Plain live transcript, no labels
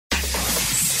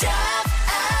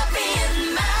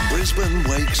Brisbane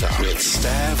Wakes Up with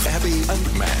Stav, Abby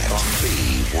and Matt on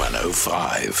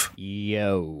B105.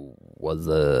 Yo, what's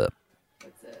up?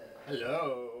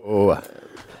 Hello.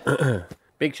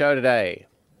 Big show today.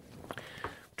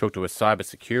 Talked to a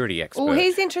cybersecurity expert. Oh,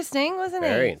 he's interesting, wasn't he?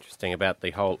 Very interesting about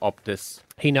the whole Optus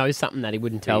He knows something that he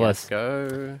wouldn't tell us.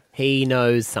 fiasco. He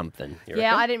knows something.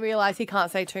 Yeah, I didn't realise he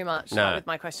can't say too much. No. Like with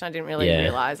my question, I didn't really Yeah.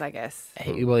 realise, I guess.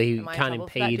 He Am I in can't trouble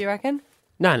for that, impede. do you reckon?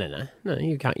 No,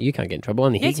 you can't get in trouble.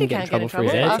 Only Yes, he you can get in trouble for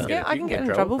his trouble. answer. Ask it. I You can get in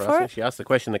trouble for us. it. She asked the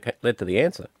question that led to the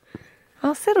answer.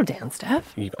 I'll settle down,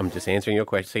 Steph. I'm just answering your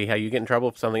question. See how you get in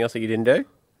trouble for something else that you didn't do?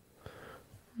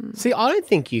 See, I don't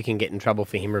think you can get in trouble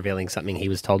for him revealing something he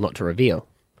was told not to reveal.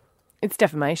 It's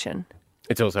defamation.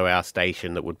 It's also our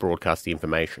station that would broadcast the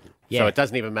information. Yeah. So it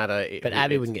doesn't even matter. But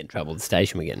Abby wouldn't get in trouble. The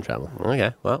station would get in trouble.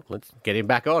 Okay, well, let's get him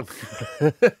back on.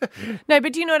 No,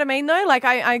 but do you know what I mean, though? Like,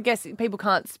 I guess people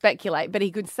can't speculate, but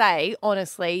he could say,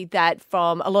 honestly, that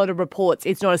from a lot of reports,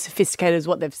 it's not as sophisticated as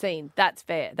what they've seen. That's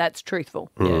fair. That's truthful.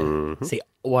 Yeah. See,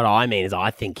 what I mean is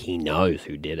I think he knows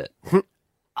who did it.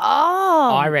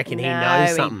 Oh. I reckon he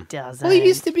knows something. he doesn't. Well, he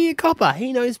used to be a copper.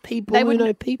 He knows people who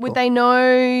know people. Would they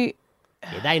know...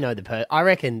 Yeah, they know the person. I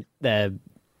reckon the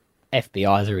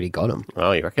FBI's already got him.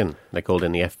 Oh, you reckon? They called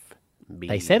in the FBI.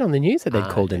 They said on the news that they'd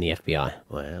called in the FBI.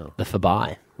 Wow. The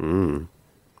FBI.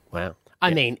 Wow.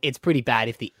 I mean, it's pretty bad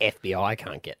if the FBI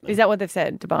can't get them. Is that what they've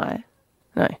said, Dubai?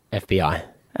 No. FBI.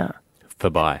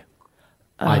 FBI.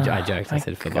 I joked. I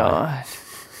said FBI. God.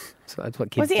 So that's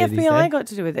what kids What's the do these FBI days. got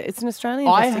to do with it? It's an Australian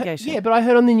investigation. Yeah, but I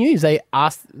heard on the news they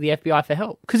asked the FBI for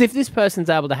help. Because if this person's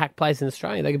able to hack places in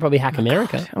Australia, they could probably hack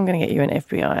America. I'm going to get you an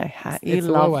FBI hat. You It's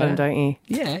the love way. them, don't you?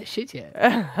 Yeah, shit,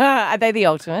 yeah. Are they the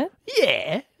ultimate?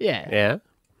 Yeah. Yeah.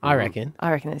 I reckon.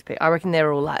 I reckon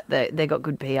they're all like they got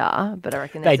good PR, but I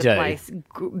reckon They there's do. a place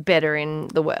better in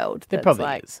the world. There that's probably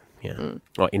like, is. Yeah.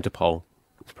 Oh, Interpol.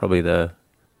 It's probably the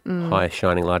highest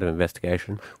shining light of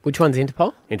investigation. Which one's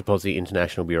Interpol? Interpol's the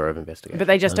International Bureau of Investigation. But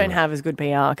they just don't have as good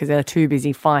PR because they're too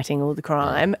busy fighting all the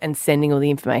crime and sending all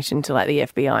the information to like the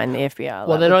FBI and the FBI.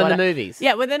 Well, they're not in the movies.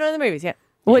 Yeah, well, they're not in the movies. Yeah.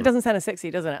 Well, it doesn't sound as sexy,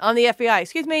 doesn't it? I'm the FBI.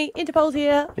 Excuse me, Interpol's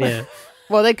here. Yeah.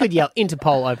 Well, they could yell,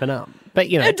 Interpol, open up. But,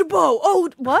 you know. Interpol. Oh,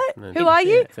 what? Who are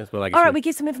you? Sounds more like All it's right, we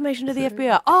give some information to the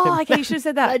FBI. Oh, okay, you should have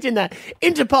said that. Imagine that.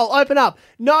 Interpol, open up.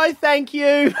 No, thank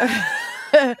you.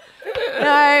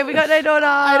 No, we got no daughter.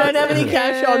 I don't have any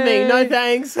cash on me. No,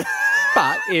 thanks.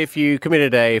 But if you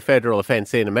committed a federal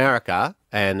offence in America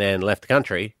and then left the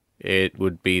country, it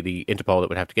would be the Interpol that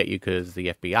would have to get you because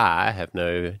the FBI have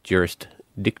no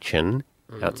jurisdiction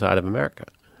outside of America.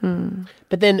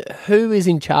 But then who is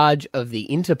in charge of the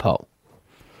Interpol?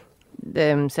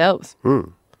 Themselves.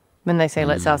 When they say,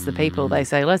 let's ask the people, they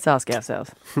say, let's ask ourselves.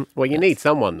 Well, you need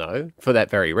someone, though, for that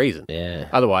very reason. Yeah.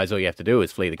 Otherwise, all you have to do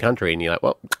is flee the country and you're like,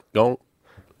 well, gone.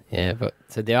 Yeah, but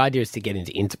so the idea is to get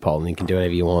into Interpol and you can do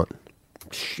whatever you want.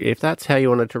 If that's how you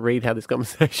wanted to read how this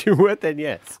conversation went, then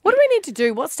yes. What do we need to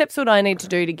do? What steps would I need to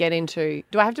do to get into?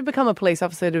 Do I have to become a police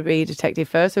officer to be a detective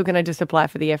first, or can I just apply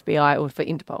for the FBI or for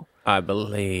Interpol? I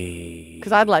believe.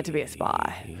 Because I'd like to be a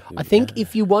spy. I think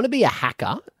if you want to be a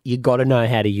hacker, you got to know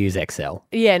how to use Excel.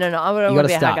 Yeah, no, I don't want gotta to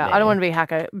be a start hacker. there. I don't want to be a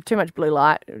hacker. Too much blue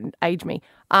light, age me.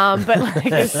 But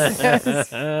like a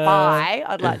spy,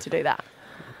 I'd like to do that.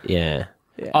 Yeah.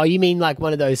 Oh, you mean like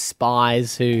one of those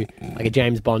spies who, like a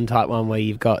James Bond type one where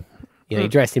you've got, you know, you're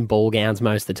dressed in ball gowns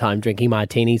most of the time, drinking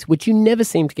martinis, which you never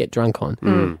seem to get drunk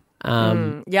on.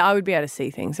 Yeah, I would be able to see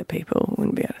things that people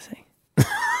wouldn't be able to see.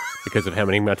 Because of how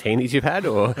many martinis you've had,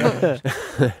 or? I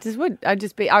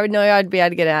would know I'd be able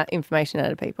to get out information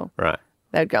out of people. Right.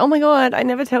 They'd go, oh my God, I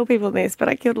never tell people this, but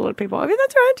I killed a lot of people. I mean,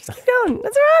 that's all right, just keep going.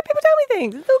 That's all right, people tell me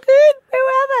things. It's all good. Where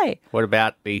are they? What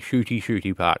about the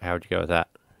shooty part? How would you go with that?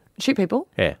 Shoot people?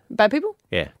 Yeah. Bad people?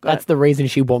 Yeah. That's the reason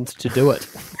she wants to do it.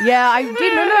 Yeah, I did.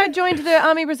 Remember I joined the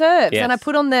Army Reserves and I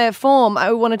put on the form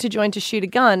I wanted to join to shoot a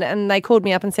gun, and they called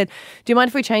me up and said, do you mind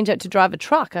if we change that to drive a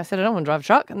truck? I said, I don't want to drive a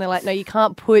truck. And they're like, no, you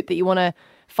can't put that you want to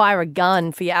fire a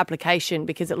gun for your application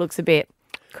because it looks a bit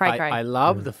cray-cray. I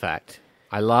love the fact.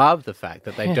 I love the fact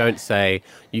that they don't say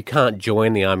you can't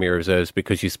join the Army Reserves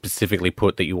because you specifically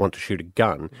put that you want to shoot a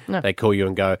gun. No. They call you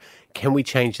and go, can we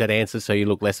change that answer so you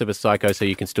look less of a psycho so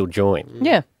you can still join?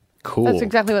 Yeah. Cool. That's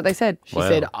exactly what they said. She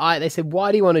said, they said,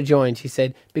 why do you want to join? She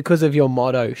said, because of your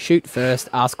motto, shoot first,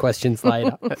 ask questions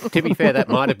later. To be fair, that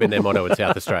might have been their motto in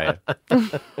South Australia.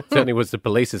 Certainly was the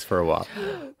police's for a while.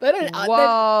 They don't,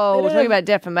 Whoa, we're talking about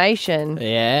defamation.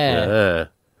 Yeah.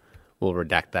 We'll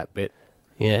redact that bit.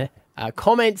 Yeah.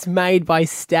 Comments made by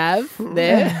Stav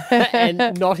there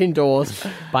and not endorsed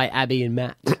by Abby and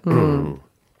Matt.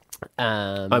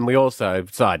 And we also,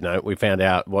 side note, we found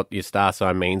out what your star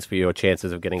sign means for your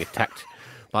chances of getting attacked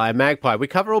by a magpie. We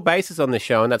cover all bases on this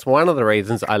show, and that's one of the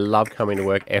reasons I love coming to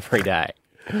work every day.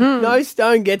 No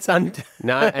stone gets unturned.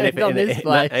 No, and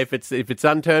if it's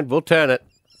unturned, we'll turn it.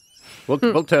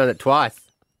 We'll turn it twice.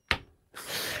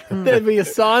 There'd be a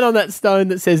sign on that stone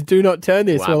that says, "Do not turn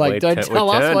this." Well, We're like, "Don't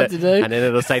tell us what to do." And then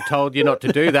it'll say, "Told you not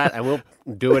to do that," and we'll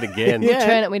do it again. We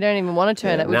turn it. We don't even want to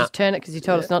turn it. We just turn it because you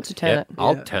told us not to turn it.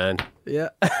 I'll turn. Yeah.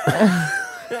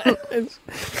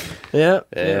 Yeah.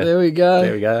 There we go.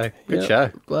 There we go. Good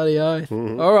show. Bloody oath.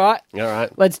 Mm-hmm. All right.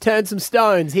 Let's turn some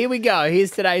stones. Here we go.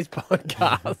 Here's today's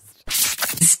podcast.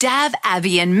 Stab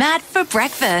Abby and Matt for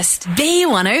breakfast.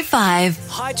 B105.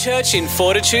 High Church in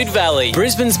Fortitude Valley,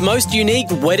 Brisbane's most unique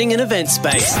wedding and event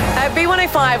space. At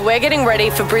B105, we're getting ready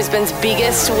for Brisbane's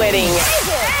biggest wedding.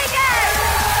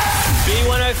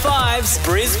 B105's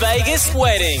BrisVegas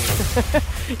wedding.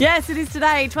 Yes, it is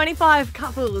today. 25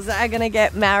 couples are going to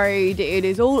get married. It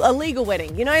is all a legal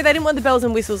wedding. You know, they didn't want the bells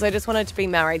and whistles. They just wanted to be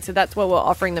married. So that's what we're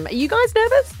offering them. Are you guys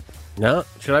nervous? No.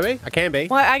 Should I be? I can be.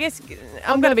 Well, I guess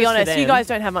I'm going to be honest. You guys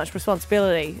don't have much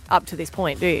responsibility up to this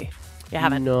point, do you? You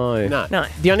haven't? No. No.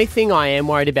 The only thing I am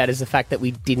worried about is the fact that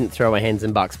we didn't throw a hens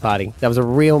and bucks party. That was a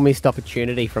real missed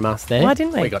opportunity from us there. Why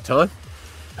didn't we? We got time.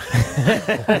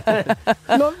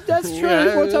 No, that's true.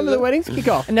 Yeah. What time do the weddings kick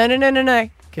off? No.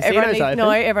 Casino's open.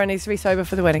 Everyone needs to be sober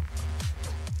for the wedding.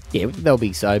 Yeah, they'll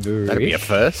be sober. That'd be a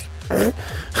first.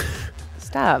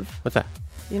 Stav, What's that?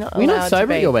 you're not We're allowed not sober to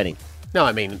be. at your wedding. No,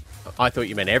 I mean, I thought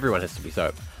you meant everyone has to be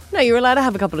sober. No, you're allowed to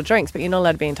have a couple of drinks, but you're not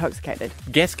allowed to be intoxicated.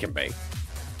 Guests can be.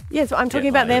 Yeah, so I'm talking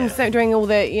about them doing all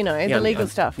the, the I'm- legal I'm-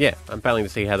 stuff. Yeah, I'm failing to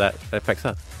see how that affects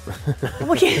us.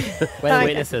 Well, yeah. We're the Okay.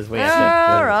 witnesses. We All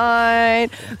have to. right.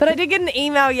 But I did get an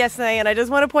email yesterday, and I just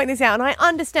want to point this out. And I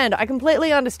understand it. I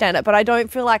completely understand it, but I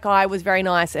don't feel like I was very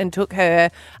nice and took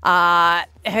her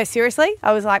seriously.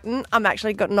 I was like, I'm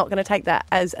actually not going to take that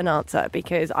as an answer,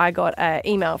 because I got an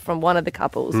email from one of the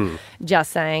couples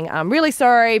just saying, I'm really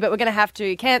sorry, but we're going to have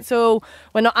to cancel.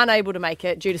 We're not unable to make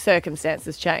it due to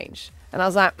circumstances change. And I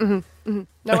was like, no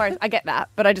worries, I get that.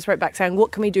 But I just wrote back saying,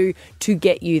 what can we do to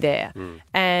get you there?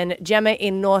 And Gemma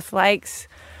in North Lakes,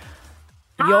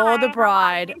 you're the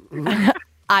bride.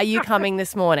 Are you coming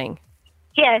this morning?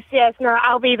 Yes, no,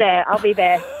 I'll be there.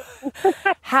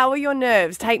 How are your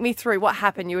nerves? Take me through what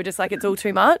happened. You were just like, it's all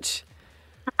too much?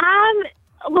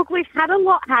 Look, we've had a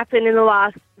lot happen in the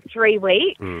last 3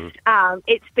 weeks.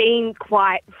 It's been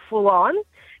quite full on,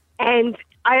 and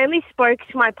I only spoke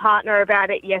to my partner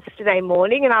about it yesterday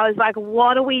morning, and I was like,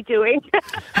 what are we doing?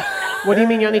 What do you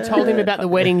mean you only told him about the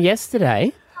wedding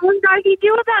yesterday? Well, no, he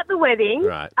knew about the wedding.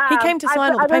 Right. He came to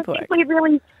sign all the I don't paperwork. think we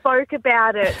really spoke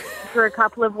about it for a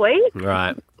couple of weeks.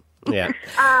 Right. Yeah.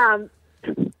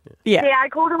 Yeah. Yeah, I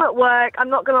called him at work. I'm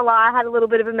not going to lie, I had a little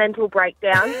bit of a mental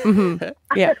breakdown.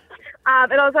 Yeah.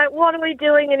 And I was like, what are we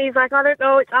doing? And he's like, I don't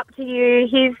know, it's up to you.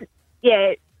 He's,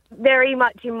 very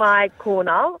much in my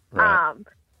corner. Right.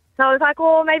 So I was like,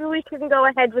 well, maybe we shouldn't go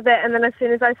ahead with it. And then as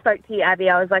soon as I spoke to you, Abby,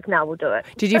 I was like, no, we'll do it.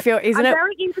 Did you feel, I'm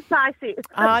very indecisive.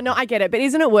 No, I get it. But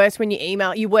isn't it worse when you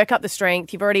email, you work up the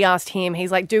strength, you've already asked him,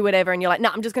 he's like, do whatever, and you're like, no,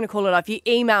 I'm just going to call it off. You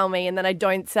email me and then I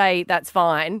don't say that's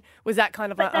fine. Was that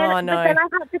kind of like, But then no. I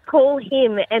had to call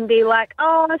him and be like,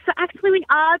 oh, so actually we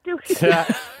are doing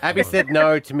it. Abby said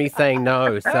no to me saying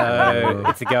no, so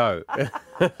it's a go.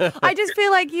 I just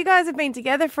feel like you guys have been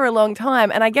together for a long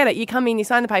time, and I get it. You come in, you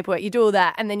sign the paperwork, you do all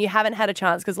that, and then you haven't had a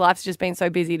chance because life's just been so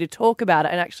busy to talk about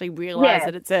it and actually realise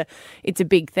that it's a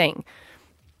big thing.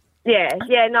 Yeah,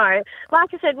 no. Like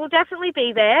I said, we'll definitely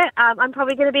be there. I'm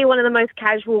probably going to be one of the most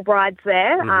casual brides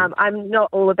there. I'm not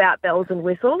all about bells and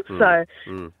whistles, but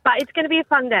it's going to be a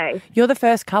fun day. You're the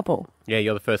first couple. Yeah,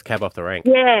 you're the first cab off the rank.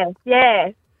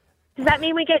 Yeah. Does that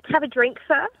mean we get to have a drink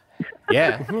first?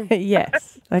 Yeah.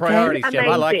 Yes. Okay. Priorities,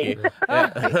 Gemma. I like you.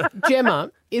 Amazing.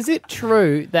 Gemma, is it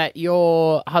true that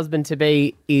your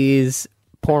husband-to-be is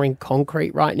pouring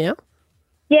concrete right now?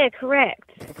 Yeah,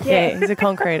 correct. Yeah, he's a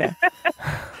concreter.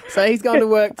 So he's going to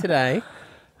work today,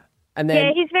 and then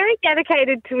Yeah, he's very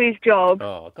dedicated to his job.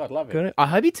 Oh, God, love it. I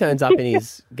hope he turns up in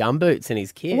his gumboots and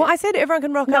his kit. Well, I said everyone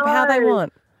can rock up how they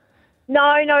want. No.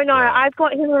 I've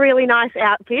got him a really nice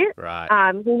outfit. Right.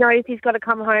 He knows he's got to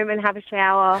come home and have a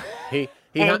shower. He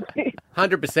And-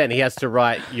 100% he has to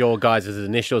write your guys'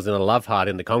 initials in a love heart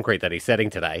in the concrete that he's setting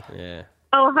today. Yeah.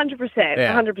 Oh, 100%.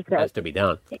 Yeah. 100%. Has to be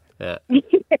done. Yeah.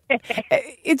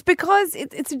 It's because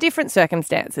it's different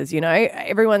circumstances, you know.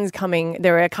 Everyone's coming.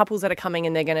 There are couples that are coming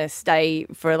and they're going to stay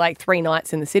for like 3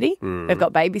 nights in the city. They've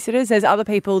got babysitters. There's other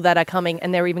people that are coming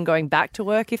and they're even going back to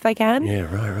work if they can.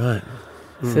 Yeah, right.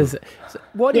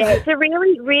 It's a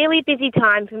really, really busy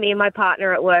time for me and my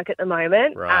partner at work at the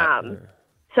moment. Right.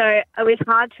 So it was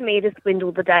hard for me to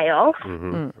swindle the day off.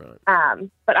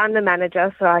 But I'm the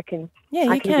manager, so I can. Yeah,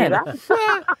 you I can. Do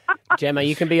that. Gemma,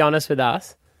 you can be honest with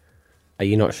us. Are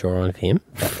you not sure on him?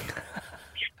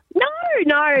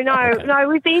 No.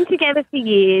 We've been together for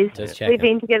years. Just checking. We've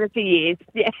been together for years.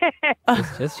 Yeah.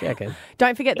 Just checking.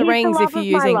 Don't forget the He's the rings love of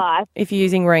my life. if you're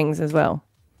using rings as well.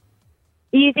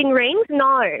 Using rings?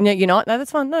 No. No, you're not. No,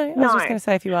 that's fine. No, I was just going to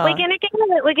say if you are. We're gonna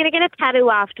get a tattoo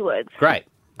afterwards. Great.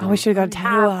 Oh, we should have got a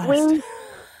tattoo.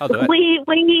 I'll do it.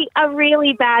 We are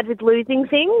really bad with losing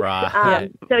things. Right.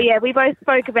 So we both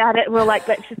spoke about it and we're like,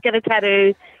 let's just get a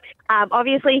tattoo.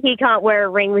 Obviously, he can't wear a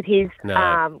ring with his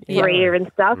career and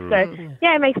stuff. So,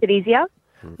 it makes it easier.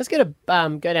 Let's go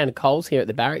down to Coles here at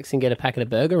the barracks and get a packet of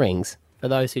burger rings for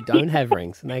those who don't have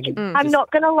rings. And they can I'm not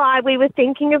going to lie, we were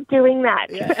thinking of doing that.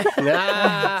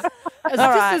 Just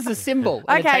as a symbol.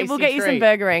 and a Okay, we'll get you some treat.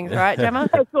 burger rings, all right, Gemma?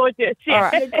 That's gorgeous. Yeah. All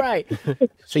right. Yeah, great.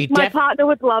 So you My partner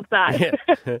would love that.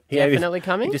 definitely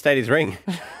coming? He just ate his ring.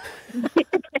 All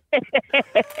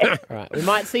right. We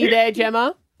might see you there,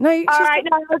 Gemma. No, All right,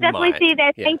 I'll definitely see you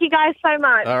there. Yeah. Thank you guys so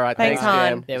much. All right, Thanks, thanks, hon.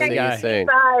 Jam. There we See go. you soon.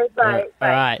 Bye. Bye. All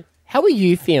right. How are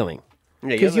you feeling?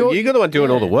 Yeah, 'Cause you're you're the one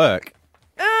doing all the work.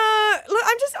 Look,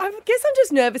 I guess I'm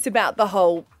just nervous about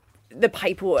the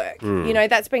paperwork. You know,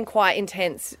 that's been quite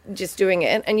intense just doing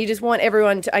it. And you just want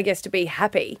everyone to, I guess, to be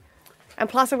happy. And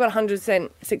plus I've got a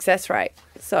 100% success rate.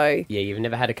 So, Yeah, you've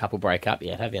never had a couple break up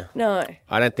yet, have you? no.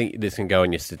 I don't think this can go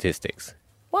in your statistics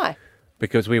Why?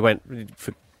 because we went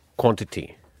for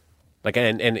quantity. Like,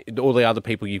 and all the other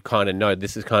people you kind of know,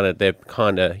 they're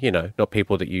kind of, not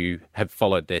people that you have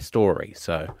followed their story.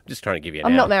 So I'm just trying to give you an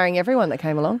I'm out. not marrying everyone that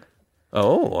came along.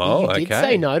 Oh, You okay. did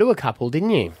say no to a couple,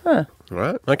 didn't you?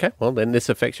 Right, okay. Well, then this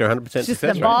affects your 100% Just the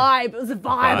success rate. vibe. It was a vibe.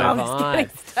 I was getting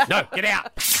stuff. No, get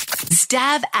out.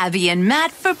 Stab Abby and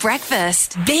Matt for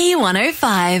breakfast.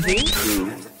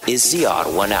 B105. Is the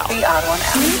odd one out.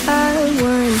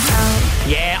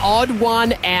 Yeah, odd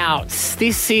one out.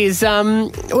 This is,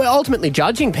 we're ultimately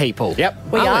judging people. Yep.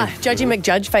 We are judging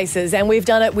McJudge faces, and we've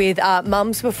done it with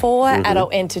mums before,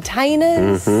 adult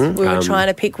entertainers. We were trying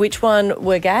to pick which one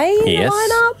were gay in the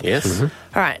lineup. Yes. All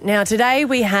right, now today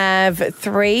we have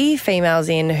 3 females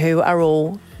in who are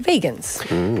all vegans.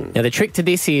 Now, the trick to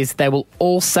this is they will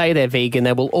all say they're vegan,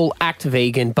 they will all act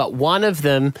vegan, but one of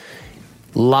them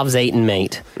loves eating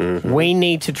meat. We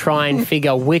need to try and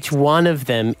figure which one of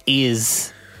them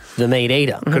is the meat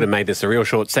eater. Could have made this a real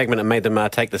short segment and made them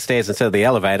take the stairs instead of the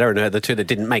elevator, and the two that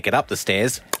didn't make it up the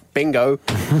stairs, bingo.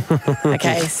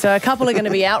 Okay, so a couple are going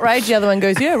to be outraged. The other one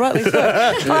goes, yeah, rightly so.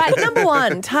 All right, number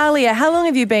 1, Talia, how long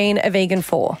have you been a vegan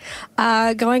for?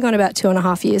 Going on about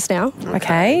 2.5 years now.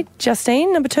 Okay,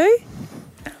 Justine, number 2?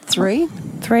 3.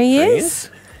 3 years.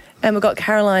 And we've got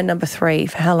Caroline, number 3,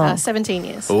 for how long? 17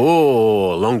 years.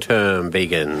 Oh, long-term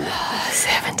vegan.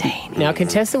 17. Now,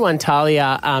 contestant 1,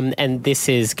 Talia, and this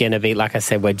is going to be, like I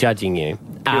said, we're judging you.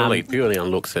 Purely on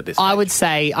looks at this. I would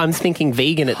say I'm thinking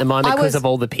vegan at the moment because of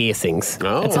all the piercings.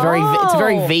 Oh. It's a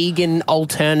very vegan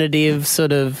alternative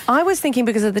sort of. I was thinking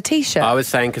because of the T-shirt. I was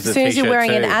saying because as of the soon as you're T-shirt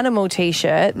wearing an too. animal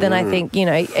T-shirt, then I think,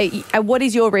 what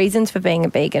is your reasons for being a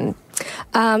vegan?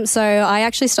 So I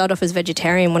actually started off as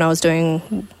vegetarian when I was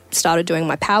started doing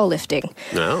my powerlifting.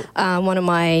 No. One of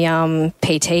my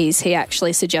PTs, he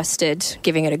actually suggested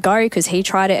giving it a go because he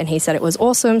tried it and he said it was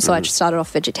awesome. So I just started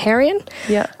off vegetarian.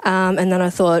 Yeah. And then I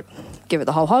thought, give it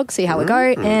the whole hog, see how we go.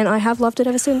 And I have loved it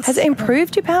ever since. Has it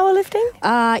improved your powerlifting?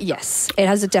 Yes, it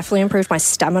has definitely improved my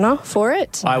stamina for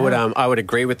it. I would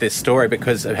agree with this story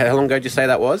because how long ago did you say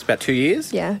that was? About 2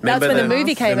 years? Yeah. Remember That's when the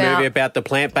movie came the out. movie about the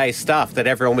plant-based stuff that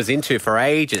everyone was into for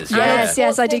ages.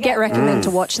 Yes, I did get recommended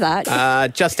to watch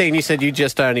that. Justine, you said you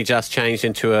only just changed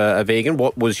into a vegan.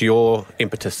 What was your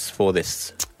impetus for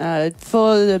this?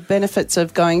 For the benefits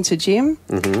of going to gym.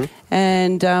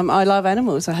 And I love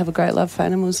animals. I have a great love for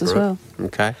animals as well.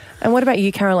 Okay. And what about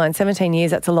you, Caroline? 17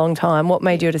 years, that's a long time. What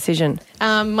made your decision?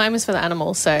 Mine was for the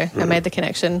animals, so I made the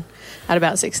connection at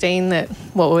about 16 that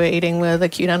what we were eating were the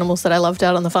cute animals that I loved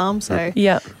out on the farm, so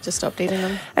just stopped eating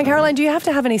them. And Caroline, do you have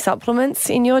to have any supplements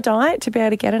in your diet to be able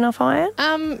to get enough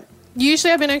iron?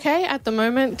 Usually I've been okay. At the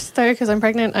moment, though, because I'm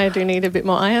pregnant, I do need a bit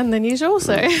more iron than usual.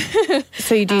 So,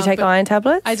 So you do take iron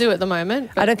tablets? I do at the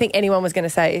moment. I don't think anyone was going to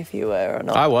say if you were or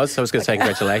not. I was going to say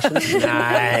congratulations. No,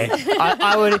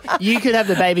 I would. You could have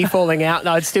the baby falling out, and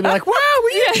I'd still be like, "Wow, were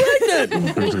you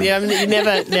pregnant?" Yeah, you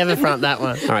never front that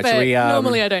one. All right, But so we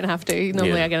normally I don't have to.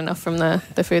 Normally I get enough from the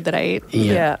food that I eat.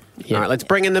 Yeah. All right, let's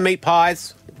bring in the meat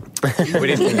pies.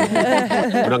 We're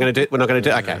not going to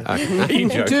do. Okay. You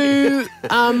joke.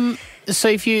 So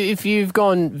if you've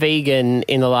gone vegan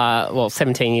in the last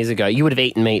 17 years ago, you would have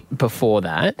eaten meat before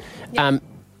that. Yep.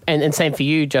 And same for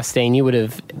you, Justine. You would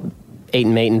have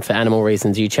eaten meat, and for animal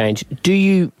reasons you changed. Do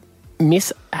you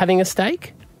miss having a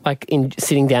steak, like in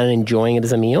sitting down and enjoying it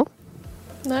as a meal?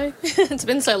 No, it's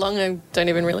been so long I don't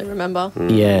even really remember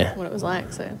what it was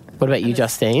like. So, what about you,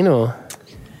 Justine? Or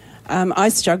I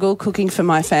struggle cooking for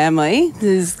my family.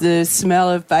 There's the smell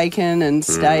of bacon and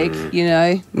steak,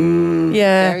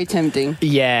 very tempting.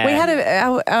 Yeah. We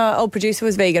had our old producer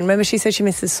was vegan. Remember, she said she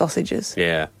misses sausages.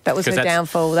 Yeah. That was her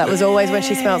downfall. That was always when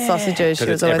she smelled sausages. She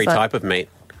was always every like, type of meat.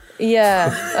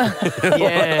 yeah.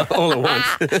 Yeah. All at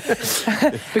once.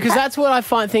 Because that's what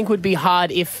I think would be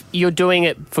hard if you're doing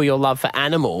it for your love for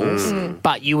animals,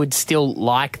 but you would still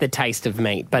like the taste of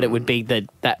meat, but it would be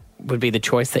that would be the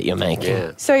choice that you're making.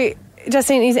 Yeah. So,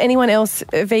 Justine, is anyone else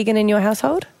vegan in your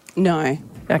household? No.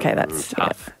 Okay, that's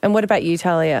tough. Yeah. And what about you,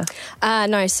 Talia?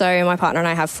 No, so my partner and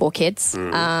I have 4 kids.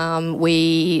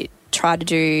 We try to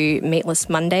do meatless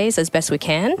Mondays as best we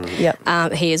can.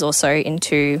 Yep. He is also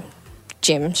into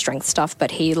gym strength stuff,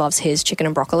 but he loves his chicken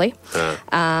and broccoli.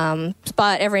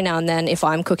 But every now and then, if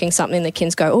I'm cooking something, the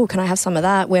kids go, "Oh, can I have some of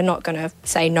that?" We're not going to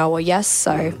say no or yes,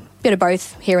 so bit of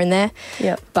both here and there.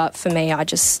 Yep. But for me,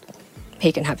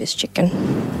 he can have his chicken.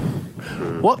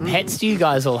 What pets do you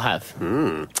guys all have?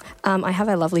 I have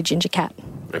a lovely ginger cat.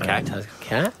 Okay.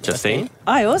 Cat? Justine?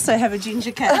 I also have a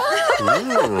ginger cat.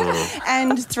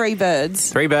 And 3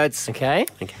 birds. 3 birds. Okay.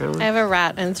 And Caroline? I have a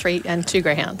rat and 2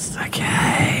 greyhounds.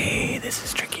 Okay. This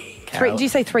is tricky. 3, did you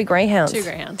say 3 greyhounds? 2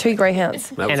 greyhounds. 2 greyhounds.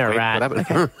 That was And a quick. rat. What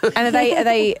happened? And are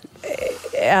they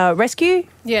rescue?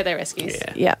 Yeah, they're rescues.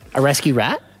 Yeah. A rescue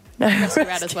rat? Rescue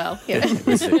rat as well. Yeah.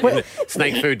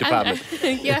 Snake food department.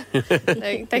 Yeah.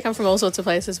 They come from all sorts of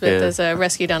places, but there's a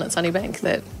rescue down at Sunnybank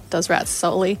that does rats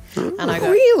solely. And I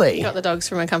got the dogs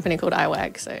from a company called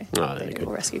IWAG, so they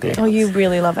will rescue them. Oh, you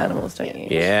really love animals, don't you?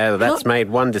 Yeah, that's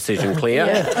made one decision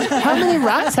clear. How many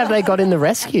rats have they got in the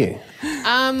rescue?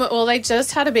 Well, they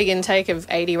just had a big intake of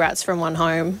 80 rats from one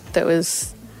home that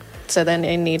was... So then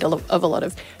they need a lot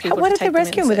of people What to did they take them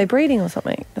rescue? in, Were they breeding or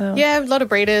something? Oh. Yeah, a lot of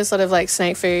breeders, a lot of like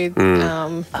snake food.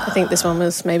 I think this one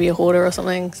was maybe a hoarder or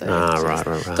something. So Right.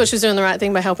 thought she was doing the right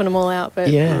thing by helping them all out. But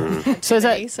So is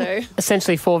that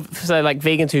essentially for like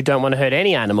vegans who don't want to hurt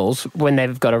any animals, when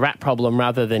they've got a rat problem,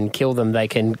 rather than kill them, they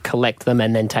can collect them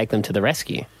and then take them to the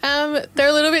rescue? They're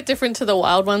a little bit different to the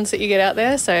wild ones that you get out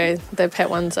there. So the pet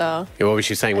ones are... Yeah, what was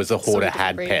she saying was the hoarder sort of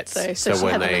had breed, pets. so she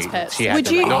had them as pets. She had Would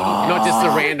them, you- not just the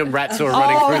random rats who are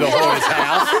running through the hoarder's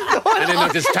house, and then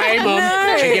they'll just tame them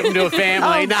and give them to a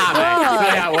family. Nah, mate, that's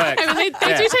not how it works. I mean,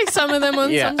 they do take some of them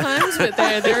on sometimes, but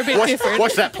they're a bit different.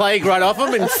 Wash that plague right off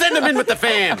them and send them in with the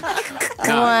fam.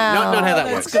 No, Wow. not how that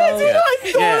works.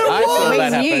 That's Yeah, I saw We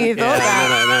that knew happen. you thought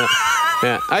that. No.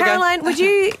 Yeah, okay. Caroline, would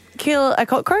you kill a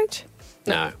cockroach?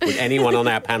 No. Would anyone on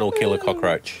our panel kill a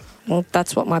cockroach? Well,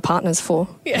 that's what my partner's for.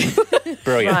 Brilliant.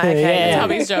 Right, okay. It's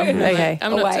hubby's job. Okay.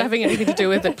 I'm not having anything to do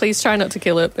with it. Please try not to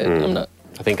kill it, but I'm not.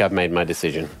 I think I've made my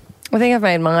decision. I think I've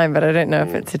made mine, but I don't know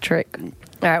if it's a trick.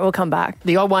 All right, we'll come back.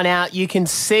 The odd one out, you can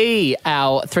see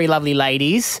our 3 lovely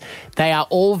ladies. They are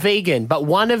all vegan, but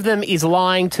one of them is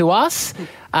lying to us.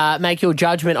 Make your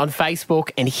judgment on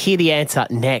Facebook and hear the answer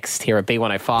next here at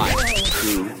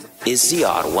B105. Is the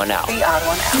odd one out?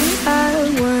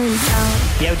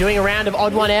 Yeah, we're doing a round of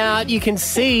Odd One Out. You can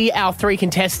see our 3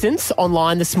 contestants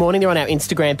online this morning. They're on our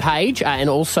Instagram page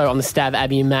and also on the Stav,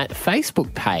 Abby and Matt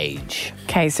Facebook page.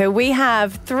 Okay, so we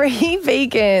have 3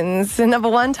 vegans. Number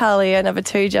 1, Talia. Number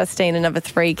 2, Justine. And number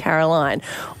 3, Caroline.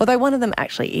 Although one of them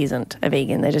actually isn't a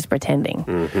vegan. They're just pretending.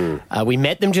 We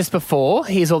met them just before.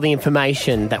 Here's all the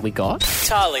information that we got.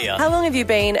 Talia. How long have you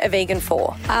been a vegan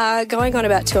for? Going on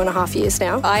about 2.5 years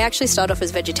now. I actually started off as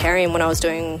vegetarian when I was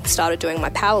started doing my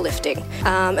powerlifting.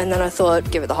 And then I thought,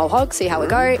 give it the whole hog, see how we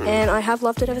go. And I have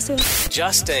loved it ever since.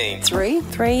 Justine.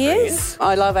 3 years?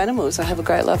 I love animals. I have a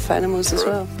great love for animals as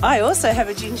well. I also have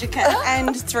a ginger cat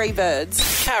and 3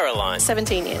 birds. Caroline.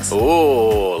 17 years.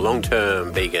 Oh,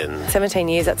 long-term vegan. 17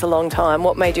 years, that's a long time.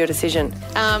 What made your decision?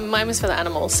 Mine was for the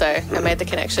animals, so I made the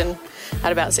connection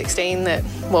at about 16 that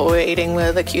what we were eating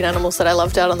were the cute animals that I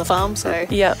loved out on the farm, so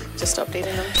just stopped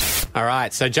eating them. All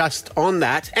right, so just on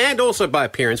that, and also by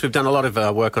appearance, we've done a lot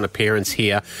of work on appearance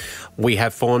here. We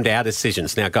have formed our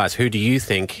decisions. Now, guys, who do you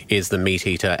think is the meat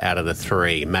eater out of the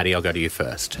 3? Maddie, I'll go to you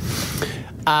first.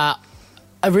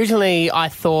 Originally, I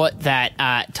thought that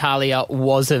Talia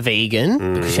was a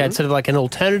vegan because she had sort of like an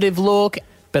alternative look,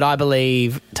 but I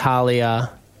believe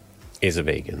Talia is a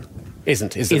vegan. Is a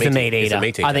meat eater.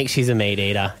 I think she's a meat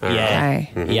eater. Yeah.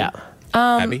 Okay. Yeah. Yeah.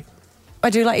 Abby? I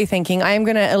do like you thinking. I am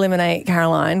going to eliminate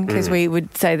Caroline because we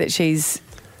would say that she's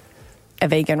a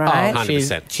vegan, right?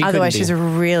 100%. Otherwise, she's a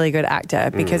really good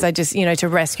actor because I just, to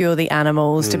rescue all the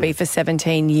animals, to be for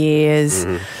 17 years.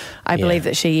 I believe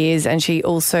that she is. And she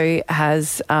also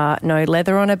has no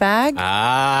leather on her bag.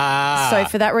 So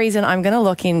for that reason, I'm going to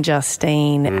lock in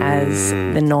Justine as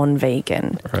the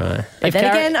non-vegan. Right. But then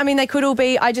again, I mean, they could all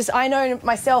be. I know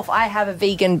myself, I have a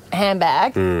vegan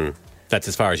handbag. That's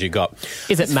as far as you got.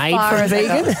 Is it made from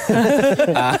vegan?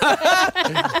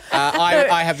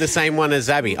 I have the same one as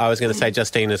Abby. I was going to say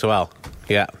Justine as well.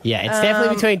 Yeah. Yeah, it's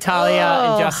definitely between Talia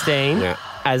and Justine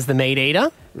as the meat eater.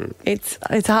 It's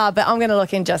hard, but I'm going to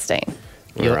lock in Justine.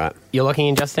 Right. You're looking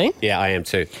in Justine? Yeah, I am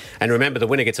too. And remember, the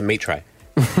winner gets a meat tray.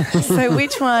 So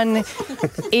which one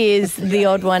is the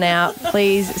odd one out?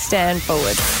 Please stand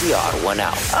forward. The odd one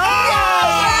out.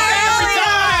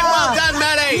 Well done,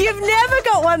 Maddie. You've never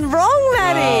got one wrong,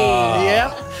 Maddie.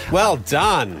 Yeah. Well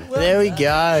done. There we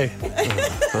go.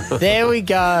 There we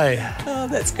go. Oh,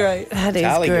 that's great. That is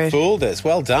Tally, you good. fooled us.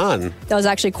 Well done. There was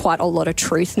actually quite a lot of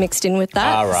truth mixed in with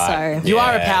that. All right. So You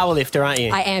are a power lifter, aren't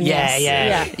you? I am, Yeah,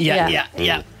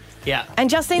 yes. yeah. And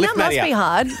Justine, Lift that must Maddie be up.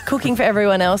 hard, cooking for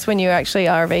everyone else when you actually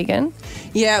are a vegan.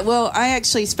 Yeah, well, I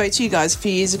actually spoke to you guys a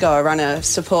few years ago. I run a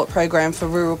support program for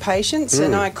rural patients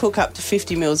and I cook up to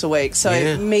 50 meals a week.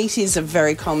 So meat is a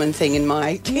very common thing in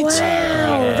my kitchen.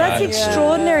 Wow, that's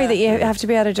extraordinary that you have to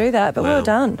be able to do that, but well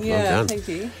done. Yeah, done. thank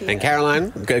you. And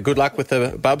Caroline, good luck with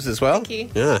the bubs as well. Thank you.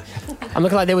 Yeah. I'm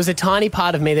looking like there was a tiny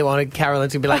part of me that wanted Carolyn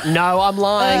to be like, no, I'm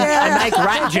lying. I make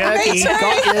rat jerky.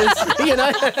 Got yours.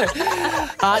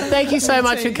 Thank you so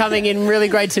much for coming in. Really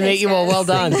great to meet you all. Well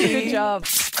done. Good job.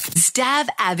 Stab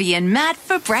Abby and Matt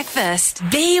for breakfast.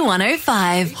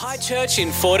 B105. High Church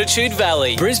in Fortitude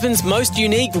Valley, Brisbane's most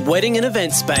unique wedding and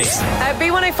event space. At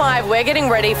B105, we're getting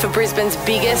ready for Brisbane's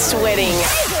biggest wedding.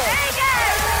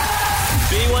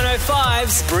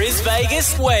 B105's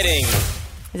BrisVegas wedding.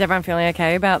 Is everyone feeling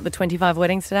okay about the 25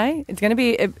 weddings today? It's going to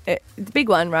be it's a big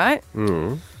one, right?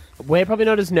 We're probably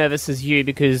not as nervous as you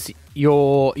because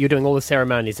you're doing all the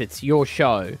ceremonies. It's your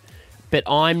show. But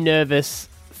I'm nervous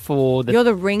for the... You're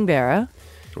the ring bearer.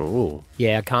 Oh.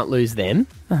 Yeah, I can't lose them.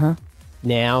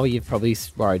 Now you've probably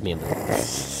worried me a little.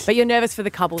 But you're nervous for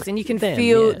the couples and you can Them,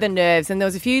 feel yeah. the nerves. And there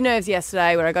was a few nerves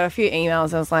yesterday where I got a few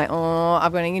emails. I was like,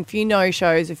 I've got a few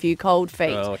no-shows, a few cold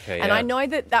feet. Oh, okay, and yeah. I know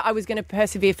that I was going to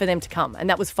persevere for them to come. And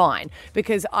that was fine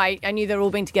because I knew they'd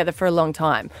all been together for a long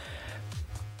time.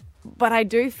 But I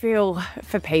do feel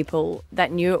for people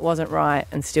that knew it wasn't right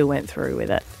and still went through with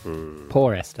it.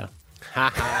 Poor Esther.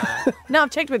 No,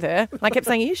 I've checked with her. And I kept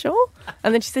saying, are you sure?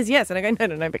 And then she says yes. And I go,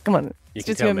 no, but come on. It's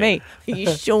can just you and tell me. me. Are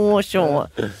you sure?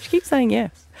 She keeps saying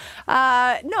yes.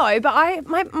 No,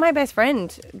 but my best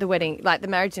friend, the wedding, like the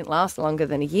marriage didn't last longer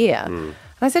than a year. And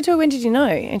I said to her, when did you know?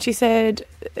 And she said,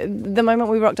 the moment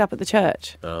we rocked up at the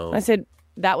church. Oh. And I said,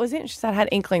 that was it? She said, I had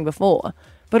inkling before,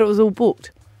 but it was all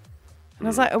booked. And I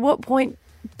was like, at what point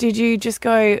did you just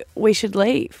go, we should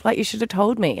leave? Like, you should have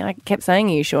told me. I kept saying,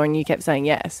 are you sure? And you kept saying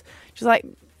yes. She's like,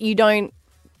 you don't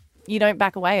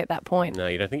back away at that point. No,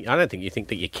 you don't think. I don't think you think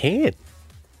that you can.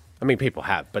 I mean, people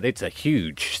have, but it's a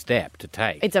huge step to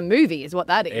take. It's a movie is what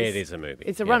that is. It is a movie.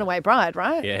 It's a yeah. runaway bride,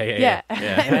 right?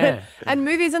 Yeah. And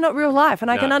movies are not real life.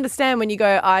 And I can No. understand when you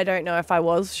go, I don't know if I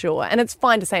was sure. And it's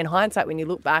fine to say in hindsight when you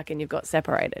look back and you've got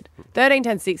separated. 13,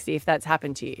 10, 60 if that's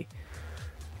happened to you.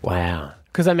 Wow.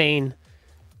 Because, I mean,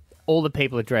 all the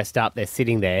people are dressed up. They're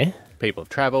sitting there. People have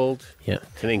travelled. Yeah.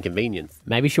 It's an inconvenience.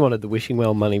 Maybe she wanted the wishing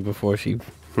well money before she...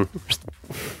 It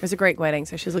was a Greek wedding,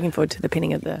 so she's looking forward to the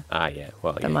pinning of the... Ah, yeah.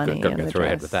 Well, The you've money got to and go the through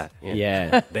ahead dress. with that.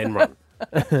 Yeah. Then run.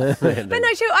 But no,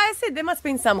 I said there must have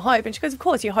been some hope. And she goes, of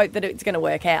course, you hope that it's going to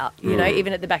work out. You know,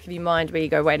 even at the back of your mind where you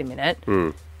go, wait a minute.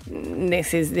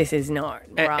 This is not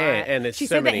right. and it's she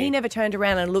so said that many- he never turned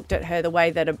around and looked at her the way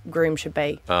that a groom should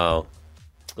be. Oh.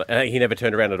 He never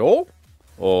turned around at all?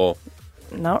 Or...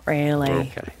 Not really.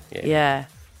 Okay. Yeah.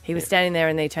 He was standing there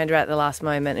and they turned her out at the last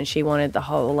moment and she wanted the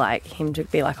whole, like, him to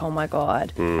be like, oh, my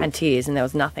God, and tears, and there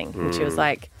was nothing. And she was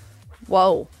like,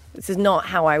 whoa, this is not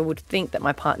how I would think that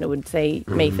my partner would see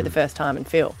me for the first time and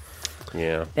feel.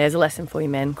 Yeah. There's a lesson for you,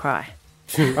 men. Cry.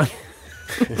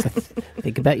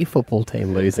 Think about your football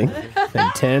team losing.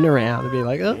 Then turn around and be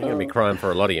like, You're going to be crying for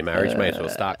a lot of your marriage. May as well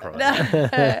start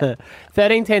crying.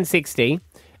 13, 10, 60.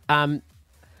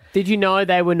 Did you know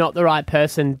they were not the right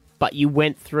person, but you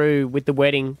went through with the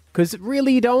wedding? Because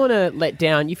really, you don't want to let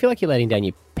down... You feel like you're letting down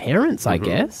your parents, I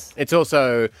guess. It's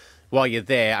also, while you're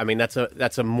there, I mean, that's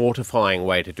a mortifying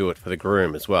way to do it for the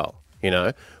groom as well. you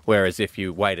know. Whereas if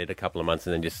you waited a couple of months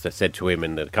and then just said to him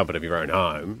in the comfort of your own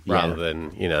home, rather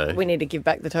than, you know. We need to give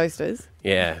back the toasters.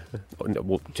 Yeah.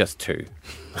 Well, just 2.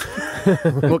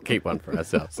 We'll keep one for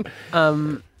ourselves.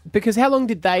 Because how long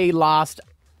did they last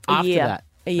after year. that?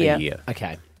 A year. A year.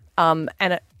 Okay. And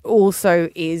it also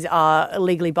is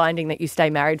legally binding that you stay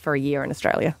married for a year in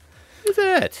Australia. Is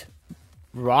it?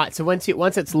 Right. So once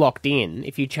it's locked in,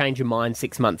 if you change your mind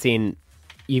 6 months in,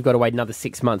 you've got to wait another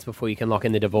 6 months before you can lock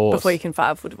in the divorce. Before you can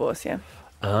file for divorce, yeah.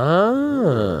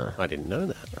 Ah. I didn't know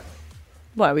that.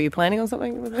 Why, were you planning on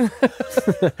something?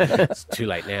 It's too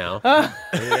late now.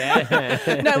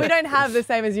 Yeah. No, we don't have the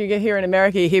same as you get here in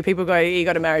America. You hear people go, you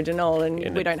got to marry Janelle,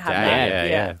 and we don't have that.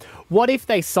 Yeah. What if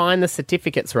they sign the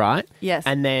certificates, right? Yes.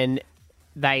 And then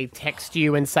they text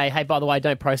you and say, hey, by the way,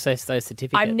 don't process those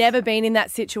certificates. I've never been in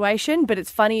that situation, but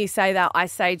it's funny you say that. I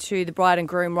say to the bride and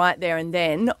groom right there and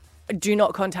then, do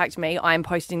not contact me. I am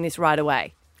posting this right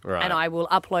away. Right. And I will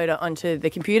upload it onto the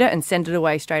computer and send it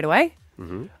away straight away.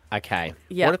 Mm-hmm. Okay.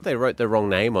 Yeah. What if they wrote the wrong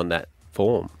name on that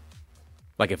form?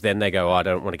 Like if then they go, I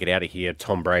don't want to get out of here,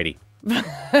 Tom Brady.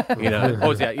 You know,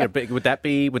 or is that, would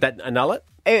that annul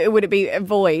it? Would it be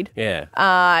void?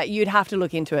 Yeah. You'd have to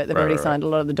look into it. They've already signed a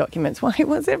lot of the documents. Why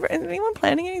is anyone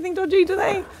planning anything dodgy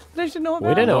today that I should know about?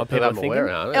 We don't know what people are I'm thinking. aware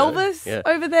of, I don't know. Elvis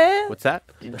over there, What's that?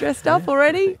 dressed up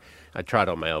already. I tried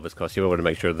on my Elvis costume. I want to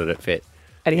make sure that it fit.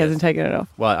 And he hasn't taken it off.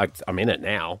 Well, I'm in it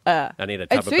now. I need a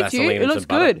tub of suits you. Vaseline It and looks some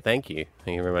butter. good. Thank you.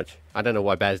 Thank you very much. I don't know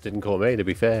why Baz didn't call me, to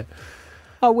be fair.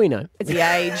 Oh, we know. It's the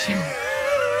age.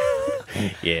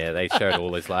 Yeah, they showed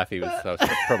all his life. I was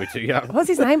probably too young. What's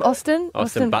his name? Austin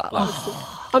Butler.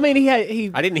 I mean, he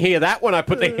I didn't hear that when I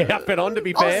put the outfit on, to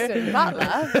be fair. Austin Butler.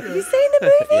 Have you seen the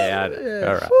movie? Yeah,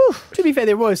 all right. Whew. To be fair,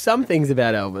 there were some things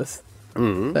about Elvis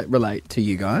Mm-hmm. that relate to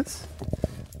you guys.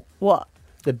 What?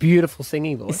 The beautiful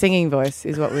singing voice. Singing voice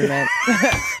is what we meant.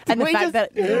 And the We fact just-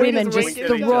 that women just just wink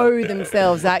at each throw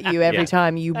themselves at you every Yeah.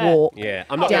 time you walk. Yeah,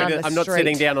 I'm not. Down Gonna, the I'm not street.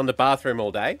 sitting down on the bathroom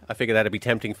all day. I figure that'd be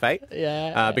tempting fate.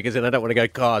 Yeah. Because then I don't want to go.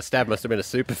 God, Stab must have been a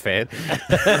super fan. Is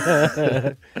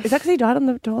that because he died on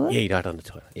the toilet? Yeah, he died on the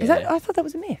toilet. Is that? I thought that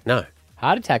was a myth. No,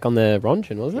 Heart attack on the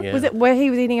Ronchen, wasn't it? Yeah. Was it where he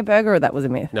was eating a burger, or that was a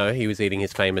myth? no, he was eating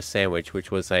his famous sandwich,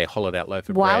 which was a hollowed out loaf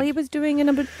of While bread. he was doing a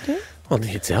number 2? Well,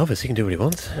 it's Elvis. He can do what he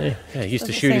wants. Yeah, he used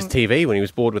to Doesn't shoot his seem- TV when he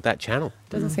was bored with that channel.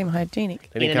 Doesn't seem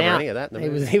hygienic. They didn't In and cover out. any of that. in the He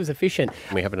movie. was efficient.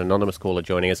 We have an anonymous caller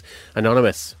joining us.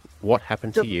 Anonymous, what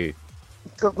happened to you?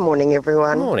 Good morning,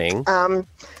 everyone. Good morning.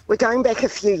 We're going back a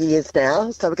few years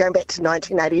now, so we're going back to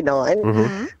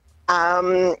 1989.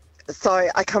 Mm-hmm. So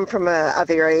I come from a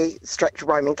very strict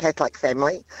Roman Catholic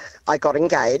family. I got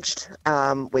engaged.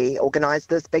 We organised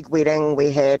this big wedding.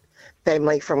 We had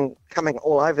family from coming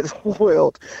all over the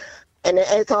world. And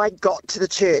as I got to the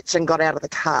church and got out of the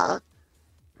car,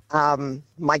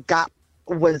 my gut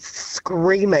was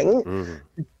screaming,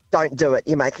 don't do it,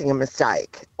 you're making a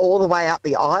mistake. All the way up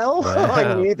the aisle,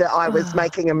 I knew that I was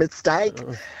making a mistake.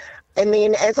 And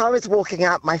then as I was walking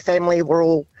up, my family were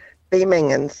all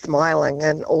beaming and smiling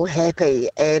and all happy.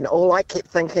 And all I kept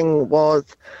thinking was,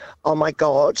 oh my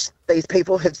God, these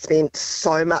people have spent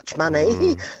so much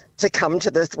money to come to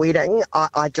this wedding.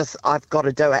 I've got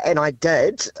to do it. And I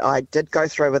did go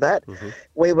through with it.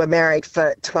 We were married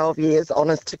for 12 years.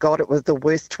 Honest to God, it was the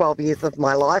worst 12 years of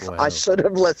my life. Wow. I should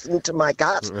have listened to my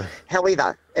gut.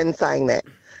 However, in saying that,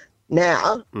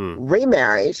 now,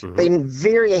 remarried, been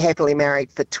very happily married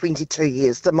for 22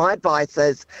 years. So my advice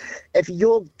is, if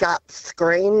your gut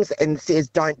screams and says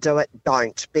don't do it,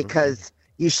 don't, because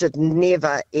you should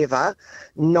never, ever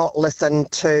not listen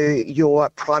to your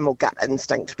primal gut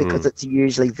instinct, because it's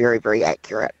usually very, very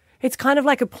accurate. It's kind of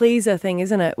like a pleaser thing,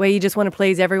 isn't it? Where you just want to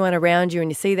please everyone around you and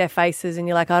you see their faces and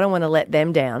you're like, I don't want to let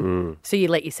them down. So you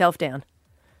let yourself down.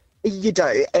 You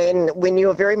do. And when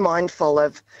you're very mindful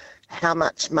of how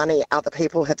much money other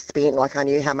people have spent, like I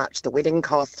knew how much the wedding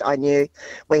cost. I knew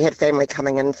we had family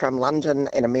coming in from London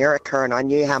and America, and I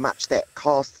knew how much that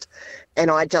cost. And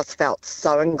I just felt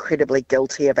so incredibly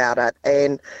guilty about it.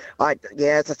 And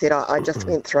as I said, I just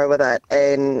went through with it,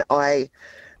 and I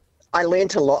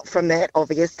learnt a lot from that,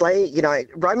 obviously. You know,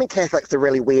 Roman Catholics are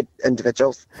really weird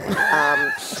individuals. They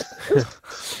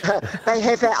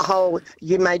have that whole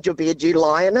you made your bed, you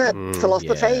lie in it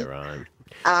philosophy. Yeah, right.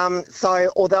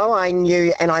 So although I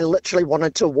knew, and I literally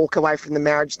wanted to walk away from the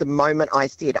marriage the moment I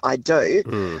said I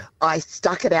do, I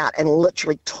stuck it out and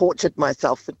literally tortured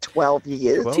myself for 12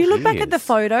 years. Do you look back at the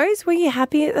photos? Were you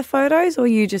happy at the photos, or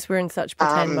you just were in such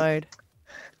pretend mode?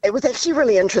 It was actually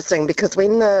really interesting because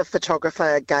when the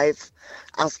photographer gave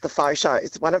us the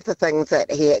photos, one of the things that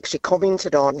he actually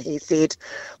commented on, he said,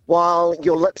 while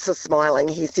your lips are smiling,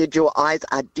 he said, your eyes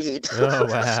are dead. Oh,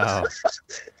 wow.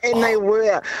 And they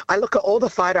were. I look at all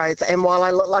the photos, and while I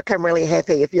look like I'm really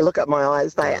happy, if you look at my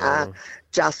eyes, they are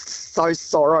just so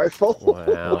sorrowful.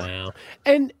 Wow.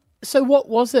 And so what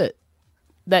was it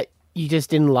that you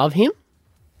just didn't love him?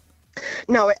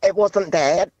 No, it wasn't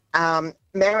that.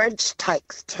 Marriage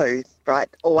takes two, right?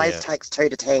 Always takes two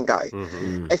to tango.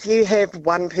 Mm-hmm. If you have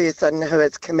one person who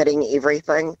is committing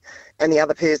everything and the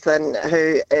other person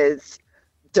who is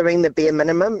doing the bare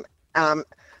minimum,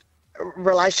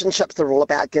 relationships are all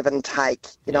about give and take.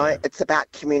 You know, it's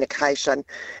about communication.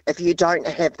 If you don't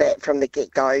have that from the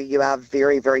get-go, you are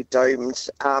very, very doomed.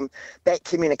 That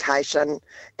communication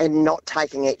and not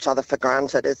taking each other for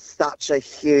granted is such a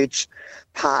huge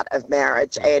part of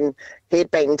marriage. And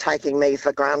he'd been taking me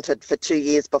for granted for 2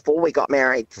 years before we got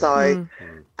married. So,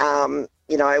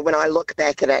 you know, when I look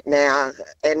back at it now,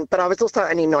 but I was also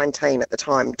only 19 at the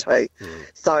time too.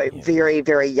 So very,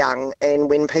 very young. And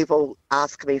when people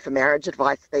ask me for marriage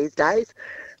advice these days,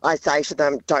 I say to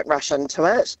them, don't rush into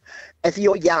it. If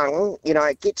you're young, you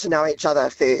know, get to know each other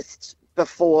first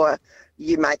before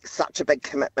you make such a big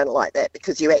commitment like that,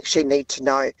 because you actually need to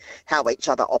know how each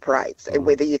other operates and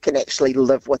whether you can actually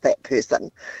live with that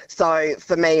person. So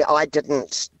for me, I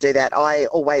didn't do that. I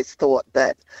always thought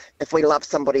that if we love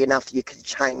somebody enough, you can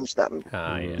change them.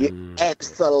 You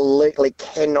absolutely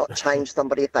cannot change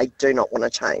somebody if they do not want to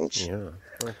change. Yeah.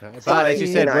 Okay. But as you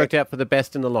said, it worked out for the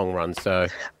best in the long run. So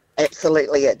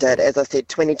absolutely it did. As I said,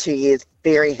 22 years,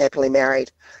 very happily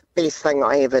married. Best thing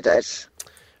I ever did.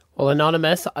 Well,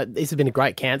 Anonymous, this has been a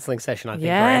great counselling session, I think,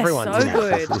 for everyone. So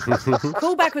good.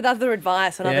 Call back with other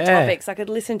advice on other topics. I could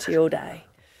listen to you all day.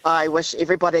 I wish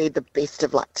everybody the best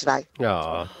of luck today.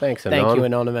 Oh, thanks, Anon. Thank you,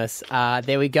 Anonymous.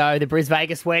 There we go, the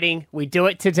BrisVegas wedding. We do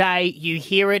it today. You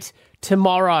hear it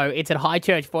tomorrow. It's at High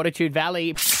Church, Fortitude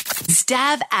Valley.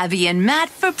 Stab Abby and Matt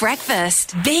for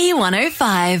breakfast.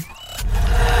 B105.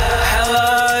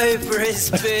 Hello,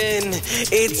 Brisbane.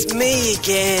 It's me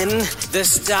again. The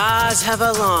stars have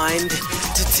aligned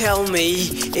to tell me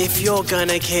if you're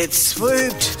gonna get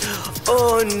swooped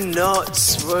or not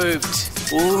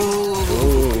swooped. Ooh.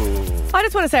 I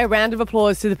just want to say a round of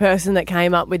applause to the person that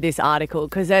came up with this article,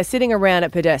 because they're sitting around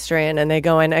at Pedestrian and they're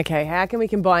going, okay, how can we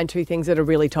combine two things that are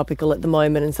really topical at the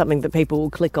moment and something that people will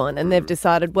click on? And they've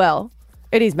decided, well,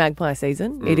 it is magpie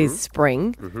season, it is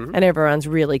spring, and everyone's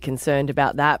really concerned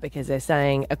about that because they're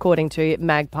saying, according to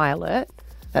Magpie Alert,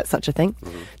 that's such a thing,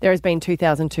 there has been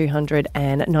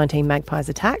 2,219 magpies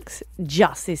attacks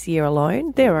just this year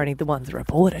alone. They're only the ones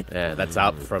reported. Yeah, that's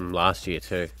up from last year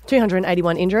too.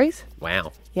 281 injuries.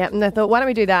 Wow. Yeah, and they thought, why don't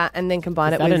we do that and then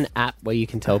combine Is it that with... an app where you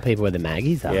can tell people where the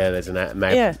Maggies are? Yeah, there's an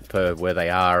map for where they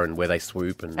are and where they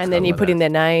swoop. And then you like put that. in their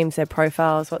names, their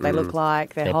profiles, what they look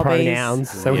like, their hobbies. Pronouns.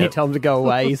 So when you tell them to go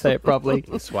away, you say it properly.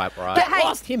 Swipe right. But hey,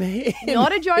 Lost him here.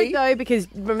 not a joke though, because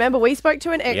remember we spoke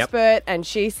to an expert and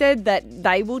she said that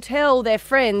they will tell their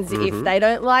friends if they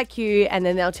don't like you, and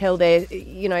then they'll tell their,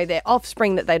 you know, their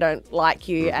offspring that they don't like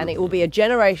you, and it will be a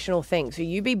generational thing. So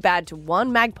you be bad to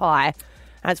one magpie,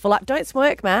 and it's for like, don't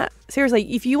smirk, Matt.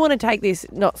 Seriously, if you want to take this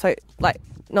not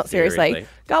seriously,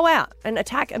 go out and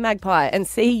attack a magpie and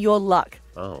see your luck.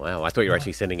 Oh, wow. I thought you were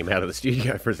actually sending him out of the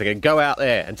studio for a second. Go out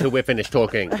there until we're finished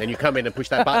talking. Then you come in and push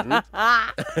that button. No,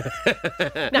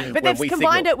 but they've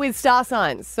combined it with star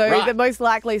signs. So the most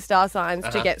likely star signs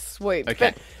to get swooped.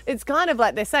 Okay. But it's kind of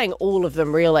like they're saying all of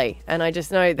them, really. And I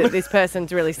just know that this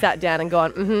person's really sat down and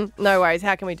gone, no worries,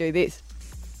 how can we do this?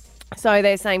 So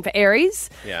they're saying for Aries,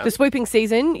 the swooping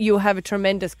season, you'll have a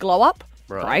tremendous glow up.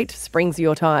 Right. Spring's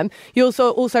your time. You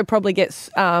also probably get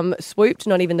swooped.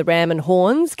 Not even the ram and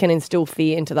horns can instill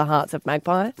fear into the hearts of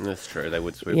magpie. That's true. They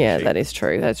would swoop. Yeah, that is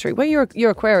true. That's true. Well, you're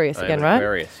Aquarius again, right?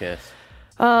 Aquarius, yes.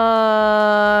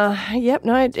 Yep.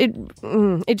 No,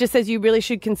 it just says you really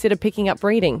should consider picking up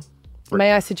reading.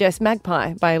 May I suggest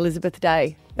Magpie by Elizabeth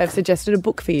Day? They've suggested a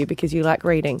book for you because you like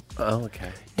reading. Oh,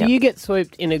 okay. Do you get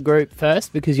swooped in a group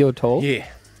first because you're tall? Yeah.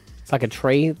 It's like a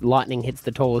tree. Lightning hits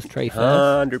the tallest tree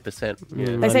first. 100%.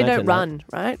 Yeah. They say don't run,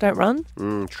 right? Don't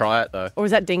run. Try it, though. Or is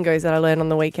that dingoes that I learned on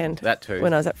the weekend? That too.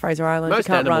 When I was at Fraser Island. Most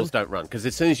you can't animals run. don't run because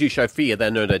as soon as you show fear,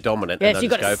 they know they're dominant and they'll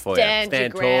just go for you.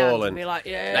 Stand tall and be like,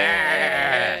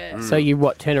 yeah. So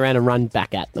you turn around and run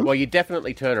back at them? Well, you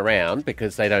definitely turn around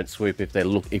because they don't swoop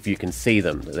if you can see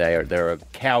them. They're a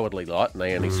cowardly lot and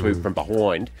they only swoop from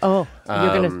behind. Oh,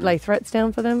 you're going to lay threats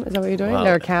down for them? Is that what you're doing? Well,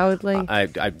 they're cowardly. I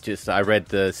read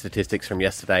the statistics from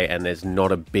yesterday and there's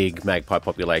not a big magpie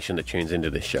population that tunes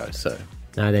into this show. So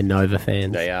No, they're Nova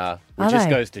fans. They are. Are Which just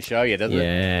they? goes to show you, doesn't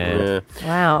Yeah. it?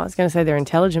 Wow, I was going to say they're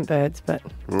intelligent birds, but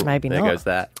maybe There not. goes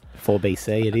that.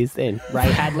 4BC it is then. Ray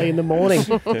Hadley in the morning.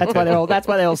 That's why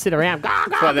they all sit around.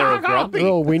 That's why they're all grumpy. They're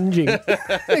all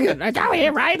whinging. Go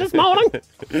here, Ray, this morning.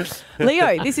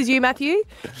 Leo, this is you, Matthew.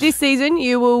 This season,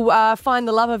 you will find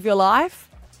the love of your life.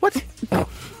 What?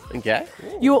 Okay.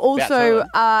 You will also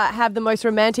About have the most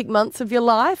romantic months of your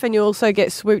life, and you also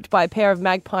get swooped by a pair of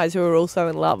magpies who are also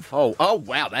in love. Oh,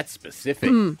 wow, that's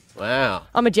specific. Wow.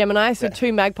 I'm a Gemini, so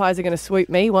 2 magpies are going to swoop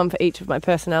me, one for each of my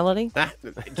personality.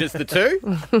 Just the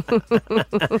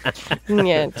 2?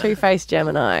 Yeah, two-faced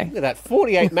Gemini. Look at that.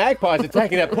 48 magpies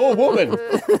attacking that poor woman.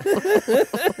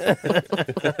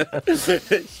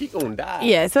 She gonna die.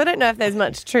 Yeah, so I don't know if there's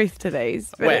much truth to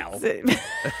these. But Well.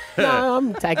 No,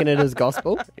 I'm taking it as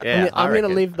gospel. Yeah, I I'm going to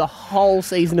reckon. live the whole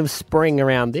season of spring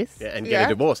around this. Yeah, and get a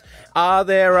divorce. Are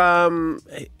there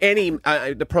any,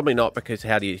 probably not because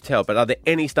how do you tell, but are there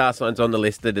any star signs on the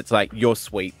list that it's like, you're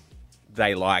sweet,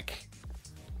 they like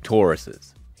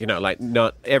Tauruses? You know, like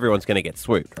not everyone's going to get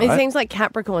swooped, right? It seems like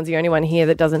Capricorn's the only one here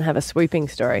that doesn't have a swooping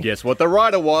story. Guess what the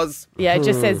writer was? Yeah, it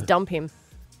just says dump him.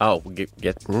 Oh, get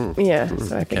Yeah,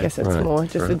 so I guess it's more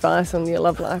just advice on your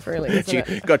love life, really, isn't She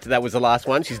it? got to that was the last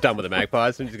one. She's done with the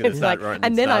magpies, and she's going to It's start like, writing.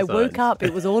 and then star I woke signs. up.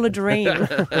 It was all a dream.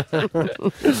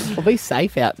 Well, be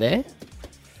safe out there.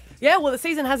 Yeah, well, the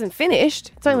season hasn't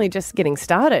finished. It's only just getting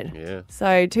started. Yeah.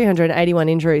 So 281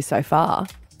 injuries so far.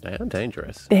 They are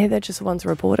dangerous. They're just the ones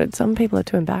reported. Some people are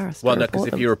too embarrassed. Well, to no, because report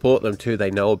if them. you report them too, they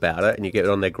know about it, and you get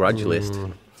it on their grudge list.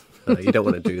 You don't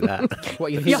want to do that.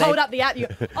 What, you You hold up the app.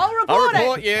 I'll report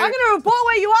report it. you. I'm going to report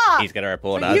where you are. He's going to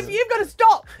report But us. you've got to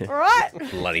stop. All right.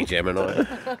 Bloody Gemini.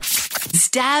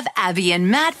 Stab Abby and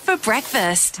Matt for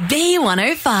breakfast.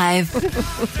 B105.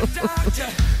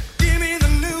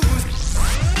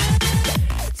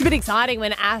 It's a bit exciting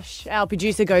when Ash, our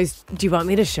producer, goes, "Do you want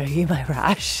me to show you my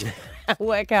rash?"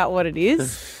 Work out what it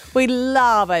is. We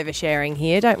love oversharing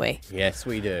here, don't we? Yes,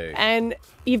 we do. And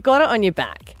you've got it on your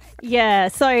back. Yeah,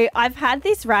 so I've had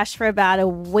this rash for about a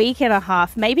week and a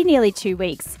half, maybe nearly 2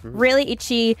 weeks. Really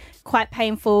itchy, quite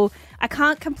painful. I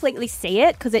can't completely see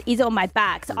it because it is on my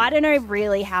back, so I don't know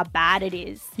really how bad it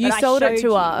is. You But I sold it showed to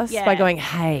you. us Yeah. by going,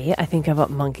 "Hey, I think I've got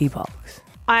monkeypox."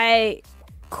 I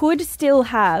could still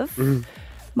have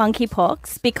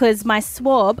monkeypox because my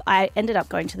swab, I ended up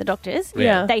going to the doctors.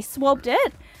 Yeah. They swabbed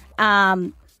it.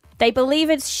 They believe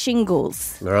it's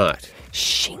shingles. Right.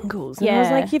 Shingles. And I was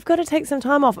Yeah. like, "You've got to take some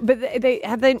time off." But they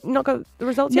have they not got the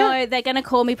results No, yet? they're going to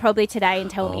call me probably today and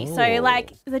tell me. So,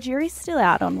 like, the jury's still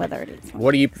out on whether it is.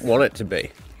 What do you want it to be?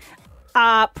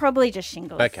 Probably just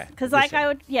shingles. Okay. Because, like, I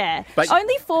would, yeah. But-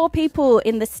 Only 4 people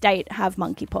in the state have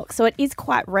monkeypox, so it is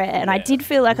quite rare. And I did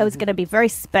feel like I was going to be very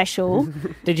special.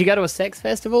 Did you go to a sex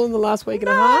festival in the last week and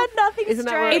a half? Nothing Isn't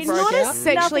that where it strange. It's broke not a out?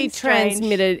 sexually Nothing strange.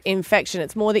 transmitted infection.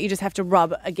 It's more that you just have to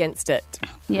rub against it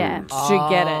Yeah. to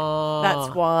get it. That's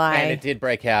And why. it did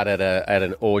break out at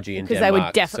an orgy in Because Denmark. they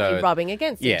were definitely so- rubbing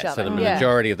against each Yeah, other. so the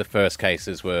majority of the first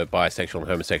cases were bisexual and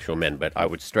homosexual men, but I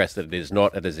would stress that it is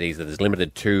not a disease that is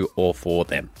limited to or for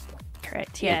them.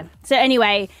 Correct, yeah. So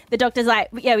anyway, the doctor's like,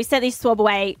 yeah, we sent this swab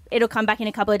away. It'll come back in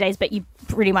a couple of days, but you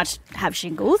pretty much have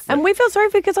shingles. And we feel sorry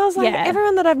because I was like, Yeah.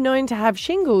 everyone that I've known to have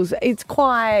shingles, it's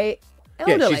quite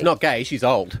elderly. Yeah, she's not gay, she's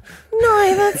old.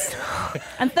 No, that's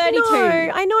I'm 32.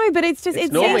 no. I know, but it's just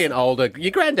It's normally an older...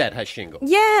 Your granddad has shingles.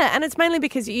 yeah, and it's mainly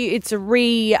because it's a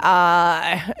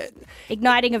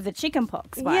Igniting of the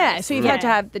chickenpox virus. yeah. So you've had to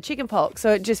have the chicken pox,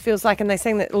 so it just feels like, and they're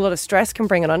saying that a lot of stress can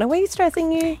bring it on. Are we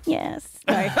stressing you? Yes.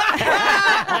 No.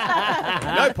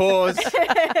 No pause.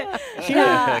 You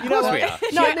know, Of course we are.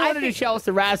 She only wanted to show us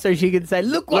the rash so she could say,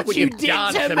 look what you you've did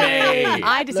done to to me. me.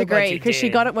 I disagree because she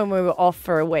got it when we were off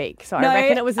for a week, so No, I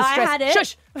reckon it was a I stress. had it.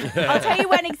 Shush. I'll tell you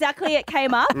when exactly it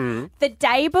came up. The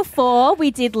day before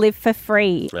we did Live for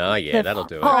Free. Oh, yeah, that'll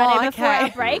do it. Friday before okay. our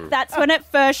break. That's when it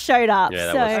first showed up. Yeah,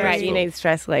 that so was All right, stressful. you need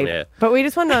stress leave. Yeah. But we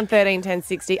just wondered on 13, 10,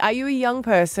 60, are you a young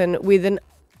person with an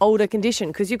older condition?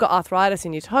 Because you've got arthritis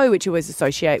in your toe, which you always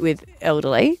associate with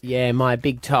elderly. Yeah, my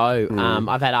big toe.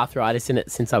 I've had arthritis in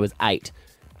it since I was 8.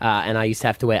 And I used to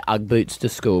have to wear Ugg boots to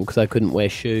school because I couldn't wear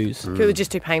shoes. It was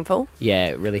just too painful. Yeah,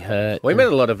 it really hurt. We met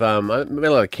a lot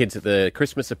of kids at the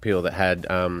Christmas appeal that had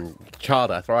child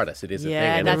arthritis. It is a thing,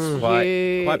 and that's it's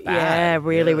quite bad. Yeah,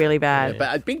 really, really Yeah, bad.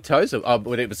 but big toes.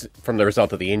 But it was from the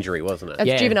result of the injury, wasn't it? It's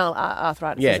Yeah. juvenile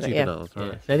arthritis. Yeah, isn't it? juvenile.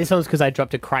 Right. So this one's because I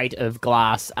dropped a crate of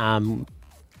glass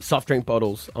soft drink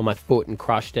bottles on my foot and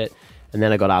crushed it. And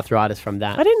then I got arthritis from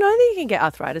that. I didn't know that you can get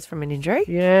arthritis from an injury.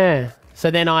 Yeah.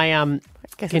 So then I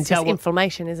Guess Can it's tell just what-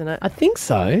 inflammation, isn't it? I think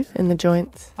so. In the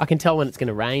joints. I can tell when it's going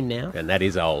to rain now. And that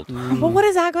is old. Well, what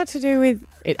has that got to do with...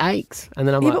 It aches. And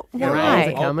then I'm Yeah, like, but the why? rains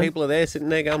are Old coming. people are there sitting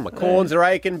there going, my corns are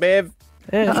aching, Bev.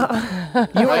 You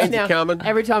Rains now, are coming.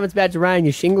 every time it's about to rain,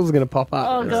 your shingles are going to pop up.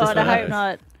 Oh, It's God, just I like- hope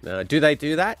not. No, do they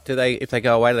do that? Do they, if they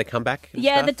go away, do they come back? and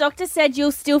Yeah, stuff? the doctor said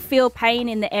you'll still feel pain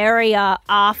in the area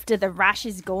after the rash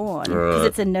is gone because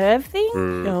it's a nerve thing.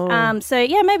 So,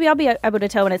 yeah, maybe I'll be able to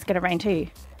tell when it's going to rain too.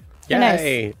 Who knows?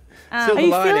 Yay. Are Silver you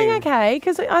lining. feeling okay?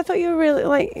 Because I thought you were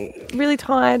really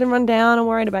tired and run down and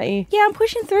worried about you. Yeah, I'm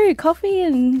pushing through. Coffee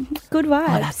and good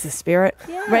vibes. Oh, that's the spirit.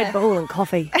 Yeah. Red Bull and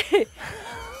coffee. Good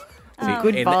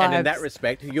And in vibes. that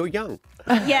respect, you're young.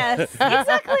 Yes,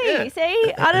 exactly.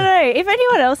 See, I don't know if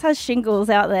anyone else has shingles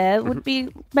out there, it would be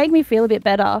make me feel a bit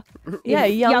better. Yeah,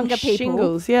 Younger people.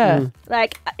 shingles. Yeah.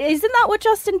 Like, isn't that what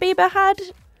Justin Bieber had?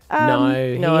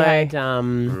 No, no. he had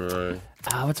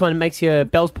what's one that makes your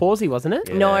Bell's palsy, wasn't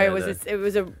it? No, Yeah, it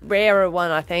was a rarer one,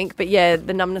 I think. But yeah,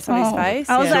 the numbness on his face.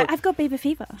 I was yeah. like, I've got Bieber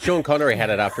fever. Sean Connery had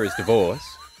it after his divorce.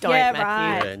 Don't, Yeah, Matthew.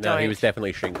 right. Yeah, no, he was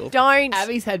definitely shingled. Don't.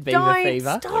 Abby's had Beaver Don't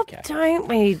fever. stop. Okay. Don't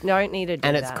we? Don't need to do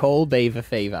And that. it's called Beaver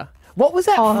fever. What was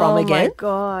that from Oh again? my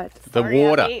god. The Sorry,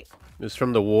 water. Abby. It was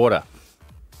from the water.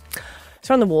 It's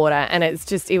from the water, and it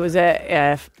was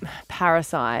a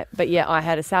parasite. But yeah, I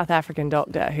had a South African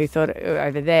doctor who thought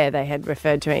over there they had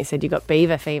referred to me. He said, "You got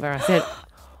beaver fever." I said,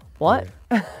 "What?"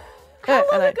 How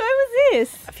long ago was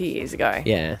this? A few years ago.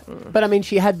 Yeah. But I mean,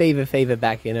 she had Beaver fever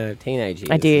back in her teenage years.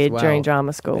 I did as well. during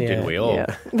drama school. Yeah. Didn't we all?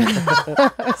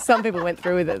 Yeah. Some people went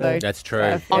through with it though. That's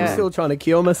true. I'm still trying to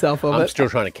cure myself of I'm it. still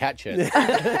trying to catch it.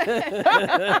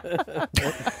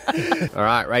 All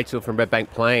right, Rachel from Red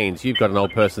Bank Plains, you've got an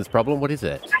old person's problem. What is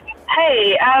it?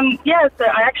 Hey, so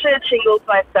I actually had shingles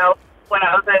myself when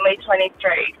I was only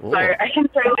 23, Ooh. so I can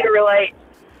totally relate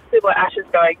to what Ash is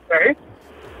going through.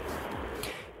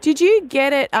 Did you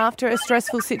get it after a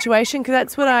stressful situation? Because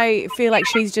that's what I feel like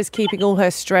she's just keeping all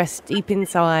her stress deep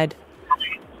inside.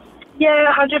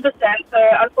 Yeah, 100%. So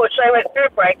unfortunately, I went through a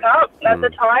breakup at the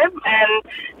time, and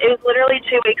it was literally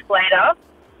 2 weeks later.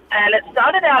 And it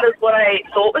started out as what I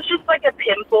thought was just like a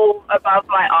pimple above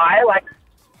my eye, like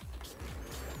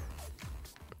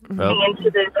into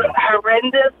this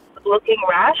horrendous looking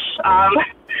rash. I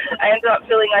ended up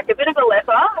feeling like a bit of a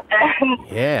leper, and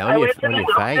Yeah, I on went to your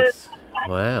the doctors. face.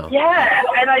 Wow. Yeah,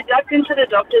 and I ducked into the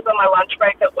doctors on my lunch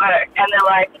break at work, and they're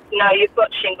like, "No, you've got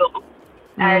shingles,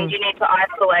 and you need to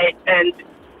isolate." And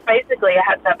basically, I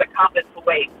had to have it covered for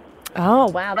weeks. Oh,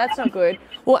 wow, that's not good.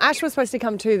 Well, Ash was supposed to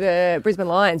come to the Brisbane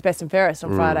Lions Best and Fairest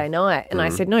on Friday night, and I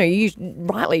said, no, you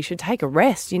rightly should take a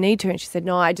rest. You need to. And she said,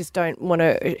 no, I just don't want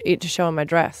it to show on my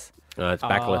dress. Oh, it's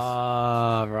backless.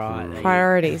 Oh, right.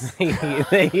 Priorities.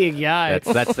 There you go.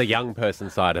 That's the young person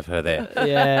side of her there.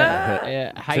 Yeah.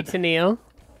 Yeah. Hey, Tennille.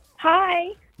 Hi.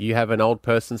 You have an old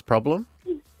person's problem?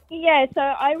 Yeah, so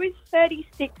I was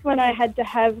 36 when I had to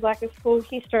have like a full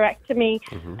hysterectomy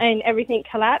and everything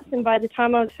collapsed. And by the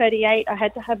time I was 38, I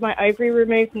had to have my ovary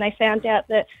removed, and they found out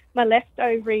that my left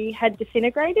ovary had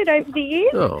disintegrated over the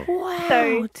years. Oh. Wow.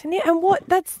 So- And what?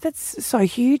 That's so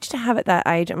huge to have at that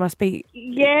age. It must be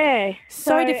Yeah.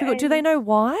 so difficult. Do they know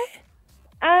why?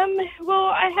 Well,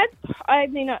 I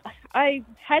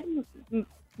had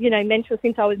mental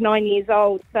since I was 9 years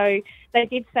old. So they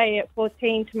did say at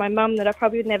 14 to my mum that I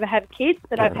probably would never have kids,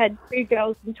 but I've had 2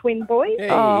 girls and twin boys. Hey.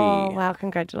 Oh, wow.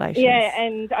 Congratulations. Yeah,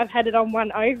 and I've had it on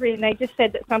one ovary, and they just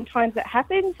said that sometimes it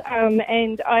happens.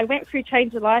 And I went through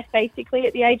change of life basically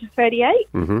at the age of 38.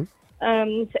 Mm-hmm.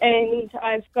 And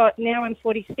I've got, now I'm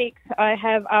 46, I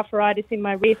have arthritis in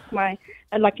my wrists,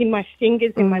 in my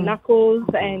fingers, in my knuckles,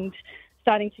 and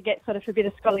starting to get sort of a bit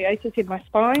of scoliosis in my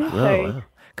spine. wow.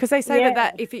 Because they say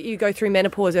that if you go through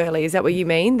menopause early, is that what you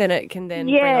mean? Then it can then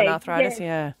bring on arthritis?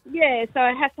 Yeah. Yeah, so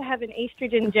I have to have an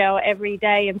estrogen gel every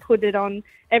day and put it on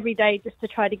every day just to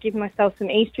try to give myself some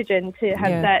estrogen to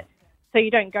have that, so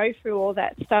you don't go through all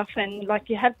that stuff. And like,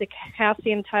 you have the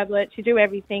calcium tablets, you do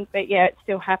everything, but it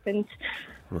still happens.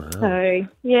 Wow. So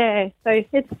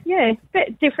it's a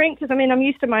bit different, because I'm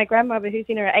used to my grandmother who's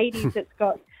in her 80s that's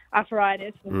got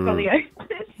arthritis and scoliosis.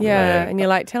 Yeah, and you're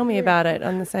like, tell me about it.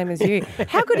 I'm the same as you.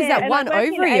 How good is that and one I work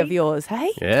in ovary of age- yours, hey?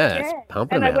 Yeah, it's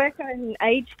pumping and them I out. work on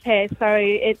aged care, so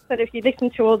it's sort of, you listen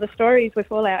to all the stories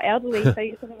with all our elderly, so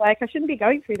you're sort of like, I shouldn't be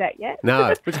going through that yet. No,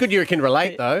 it's good you can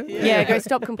relate, though. Yeah, go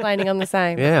stop complaining. I'm the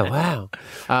same. Yeah,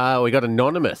 wow. We got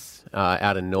Anonymous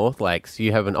out in North Lakes.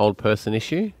 You have an old person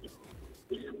issue?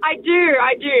 I do.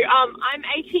 I'm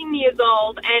 18 years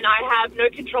old, and I have no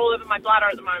control over my bladder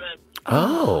at the moment.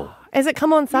 Oh. Has it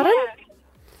come on sudden?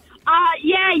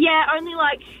 Yeah, only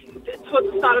like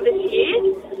towards the start of this year.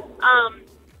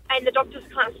 and the doctor's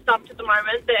kind of stumped at the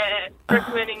moment. They're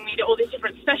recommending me to all these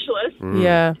different specialists.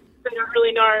 Yeah. They don't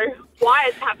really know why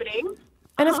it's happening.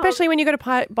 And especially when you got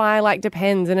to buy like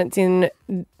Depends and it's in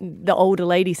the older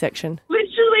lady section.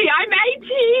 Literally, I'm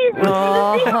 18.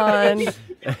 Oh, hon.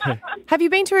 Have you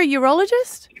been to a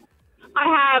urologist? I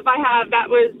have. That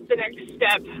was the next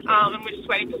step, and we're just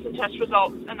waiting for some test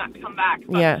results and that to come back.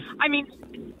 But, Yeah. I mean,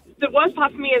 the worst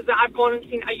part for me is that I've gone and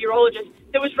seen a urologist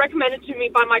that was recommended to me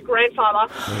by my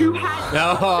grandfather, who had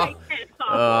prostate cancer.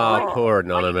 Oh, poor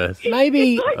Anonymous.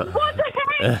 Maybe Like, what the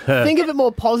heck? think of it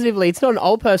more positively. It's not an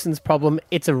old person's problem.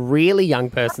 It's a really young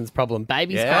person's problem.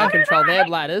 Babies Yeah. can't control their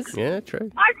bladders. Yeah,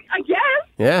 true. I guess.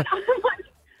 Yeah. I'm like,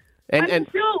 And I'm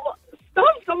still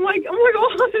stumped. I'm like, oh my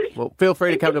God. well, feel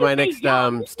free to come to my next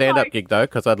stand-up gig, though,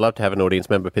 because I'd love to have an audience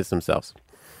member piss themselves.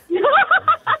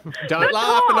 Don't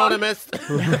laugh, Anonymous.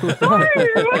 That's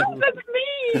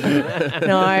me.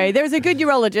 No, there's a good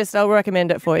urologist. I'll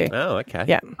recommend it for you. Oh, okay.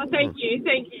 Yeah. Oh, thank you.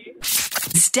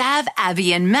 Stab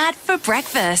Abby and Matt for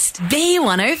breakfast.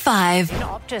 B105.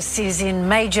 Optus is in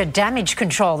major damage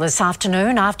control this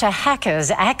afternoon after hackers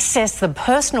accessed the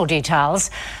personal details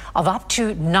of up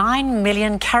to 9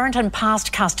 million current and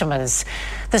past customers.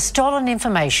 The stolen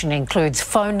information includes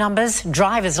phone numbers,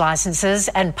 driver's licenses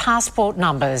and passport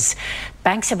numbers.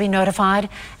 Banks have been notified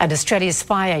and Australia's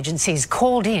spy agencies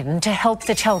called in to help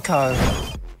the telco.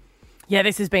 Yeah,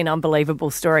 this has been an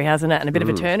unbelievable story, hasn't it? And a bit of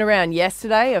a turnaround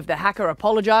yesterday of the hacker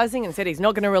apologising and said he's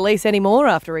not going to release any more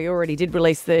after he already did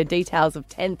release the details of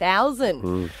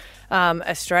 10,000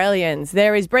 Australians.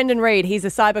 There is Brendan Reid. He's a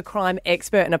cybercrime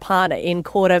expert and a partner in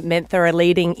Corda Mentha, a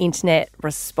leading internet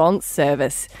response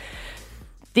service.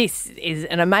 This is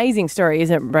an amazing story,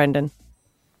 isn't it, Brendan?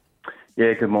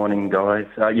 Yeah, good morning, guys.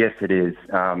 Yes, it is.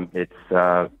 It's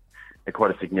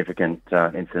quite a significant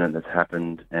incident that's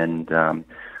happened, and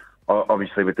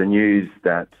obviously with the news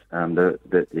that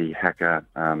the hacker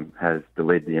has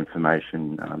deleted the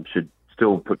information should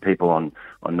still put people on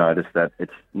notice that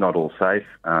it's not all safe,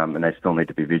 and they still need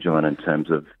to be vigilant in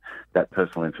terms of that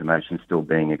personal information still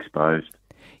being exposed.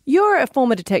 You're a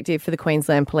former detective for the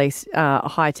Queensland Police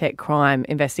High-Tech Crime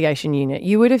Investigation Unit.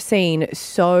 You would have seen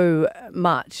so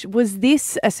much. Was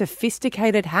this a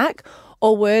sophisticated hack,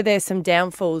 or were there some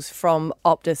downfalls from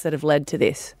Optus that have led to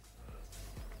this?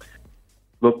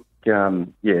 Look,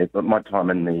 my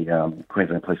time in the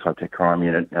Queensland Police High-Tech Crime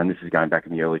Unit, and this is going back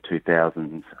in the early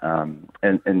 2000s,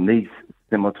 and these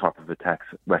similar type of attacks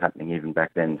were happening even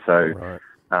back then. So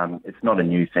it's not a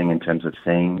new thing in terms of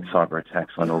seeing cyber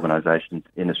attacks on organisations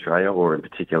in Australia or in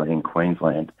particular in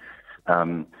Queensland.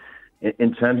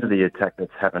 In terms of the attack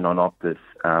that's happened on Optus,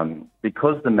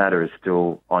 because the matter is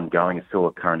still ongoing, it's still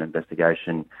a current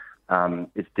investigation,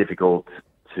 it's difficult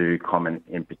to comment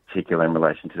in particular in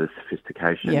relation to the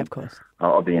sophistication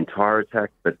of the entire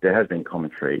attack, but there has been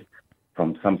commentary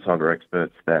from some cyber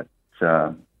experts that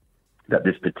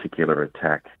this particular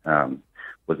attack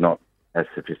was not as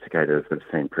sophisticated as we've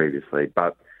seen previously.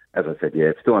 But as I said,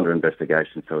 it's still under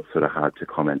investigation, so it's sort of hard to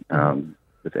comment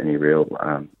with any real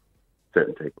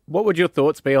certainty. What would your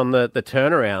thoughts be on the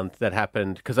turnaround that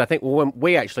happened? Because I think when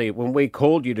we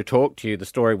called you to talk to you, the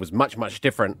story was much, much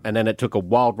different, and then it took a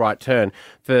wild right turn.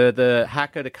 For the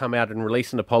hacker to come out and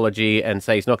release an apology and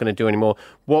say he's not going to do any more,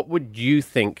 what would you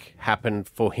think happened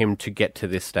for him to get to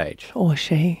this stage? Or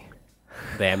she?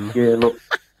 Them? Yeah, look...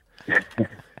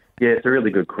 Yeah, it's a really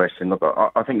good question. Look,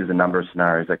 I think there's a number of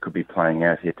scenarios that could be playing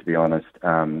out here, to be honest.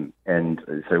 And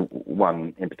so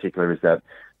one in particular is that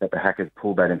the hackers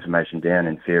pulled that information down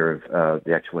in fear of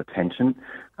the actual attention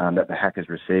that the hackers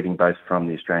receiving both from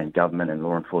the Australian government and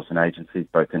law enforcement agencies,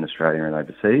 both in Australia and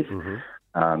overseas.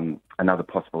 Another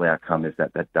possible outcome is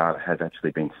that data has actually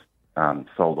been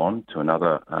sold on to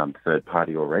another third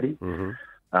party already.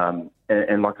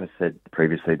 And like I said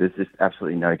previously, there's just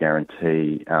absolutely no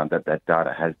guarantee that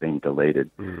data has been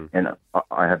deleted. And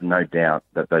I have no doubt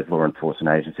that those law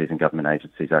enforcement agencies and government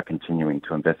agencies are continuing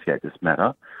to investigate this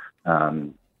matter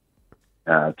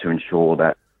to ensure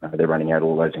that they're running out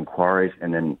all those inquiries.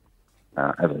 And then,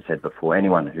 as I said before,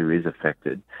 anyone who is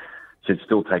affected should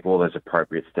still take all those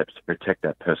appropriate steps to protect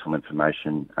that personal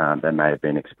information that may have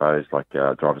been exposed, like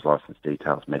driver's license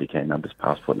details, Medicare numbers,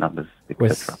 passport numbers,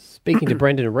 etc. Speaking to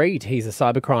Brendan Reid, he's a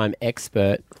cybercrime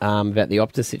expert about the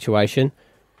Optus situation.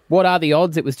 What are the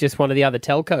odds it was just one of the other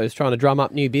telcos trying to drum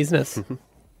up new business?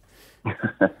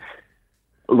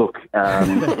 Look, I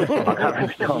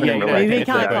can't really comment. You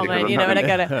can't comment. You know, when I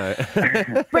go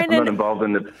to Brendan, I'm not involved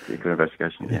in the particular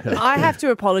investigation. Yeah. I have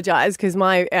to apologise because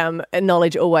my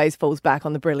knowledge always falls back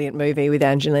on the brilliant movie with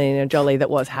Angelina Jolie that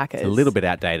was Hackers. It's a little bit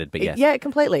outdated, but yes. Yeah,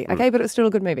 completely. Okay, but it's still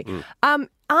a good movie.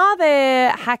 Are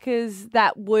there hackers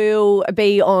that will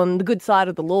be on the good side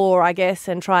of the law, I guess,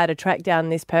 and try to track down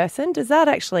this person? Does that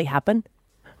actually happen?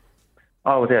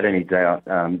 Oh, without any doubt,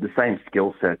 the same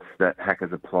skill sets that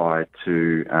hackers apply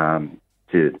to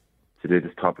do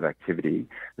this type of activity,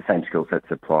 the same skill sets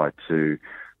apply to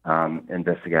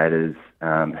investigators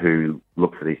who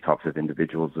look for these types of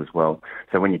individuals as well.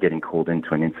 So when you're getting called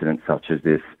into an incident such as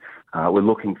this, we're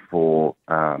looking for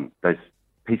those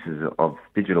pieces of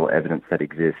digital evidence that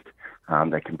exist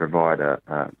that can provide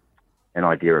an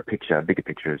idea, a picture, a bigger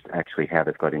picture as to actually how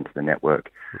they've got into the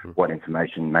network, what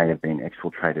information may have been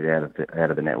exfiltrated out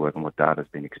of the network, and what data has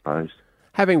been exposed.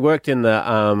 Having worked in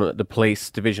the police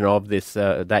division of this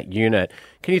that unit,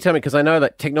 can you tell me, because I know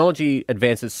that technology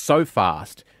advances so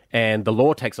fast and the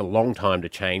law takes a long time to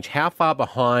change, how far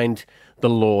behind the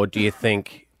law do you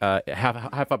think,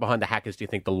 how far behind the hackers do you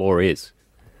think the law is?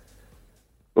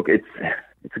 Look,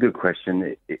 it's a good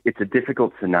question. It's a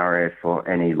difficult scenario for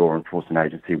any law enforcement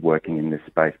agency working in this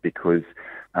space because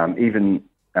even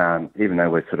though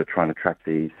we're sort of trying to track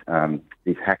these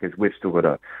hackers, we've still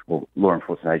got law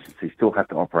enforcement agencies still have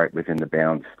to operate within the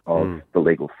bounds of the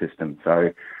legal system.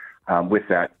 So with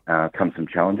that comes some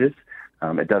challenges.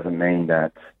 It doesn't mean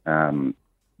that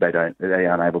they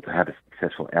aren't able to have a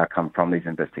successful outcome from these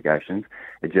investigations.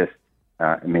 It just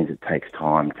it means it takes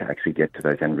time to actually get to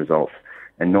those end results.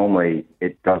 And normally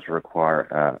it does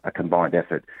require a combined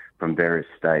effort from various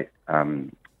state,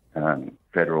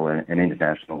 federal and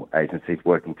international agencies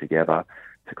working together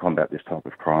to combat this type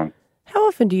of crime. How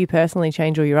often do you personally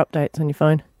change all your updates on your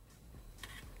phone?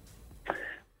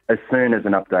 As soon as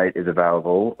an update is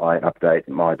available, I update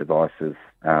my devices,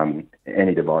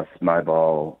 any device,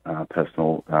 mobile,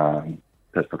 personal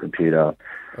computer.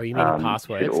 Or you mean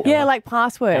passwords? Yeah, like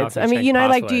passwords. I mean,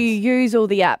 like, do you use all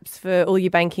the apps for all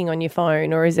your banking on your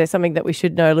phone, or is there something that we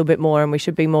should know a little bit more and we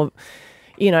should be more,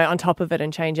 on top of it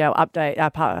and change our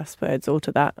passwords all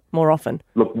to that more often?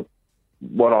 Look,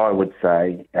 what I would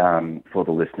say for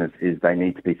the listeners is they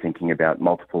need to be thinking about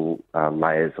multiple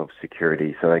layers of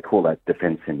security. So they call that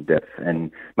defense in depth. And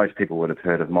most people would have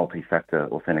heard of multi-factor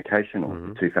authentication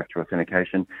or two-factor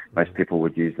authentication. Most people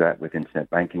would use that with internet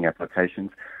banking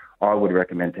applications. I would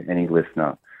recommend to any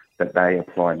listener that they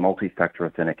apply multi-factor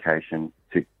authentication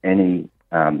to any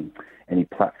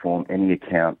platform, any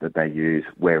account that they use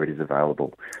where it is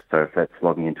available. So if that's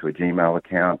logging into a Gmail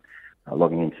account,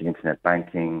 logging into internet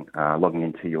banking, logging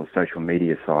into your social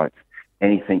media sites,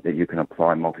 anything that you can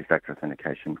apply multi-factor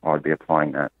authentication, I'd be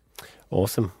applying that.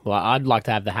 Awesome. Well, I'd like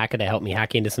to have the hacker to help me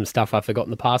hack into some stuff I've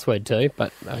forgotten the password to,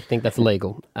 but I think that's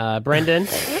illegal. Brendan,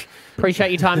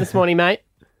 appreciate your time this morning, mate.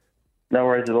 No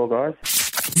worries at all, guys.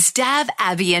 Stab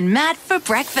Abby and Matt for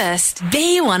breakfast.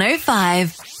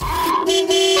 B105.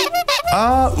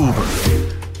 Uber.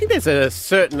 I think there's a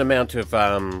certain amount of,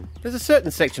 there's a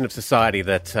certain section of society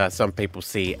that some people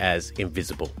see as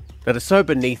invisible, that are so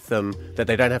beneath them that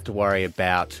they don't have to worry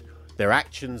about their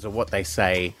actions or what they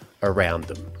say around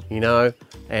them,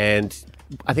 And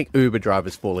I think Uber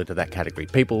drivers fall into that category.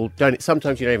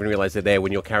 Sometimes you don't even realise they're there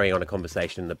when you're carrying on a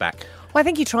conversation in the back. Well, I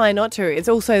think you try not to. It's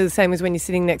also the same as when you're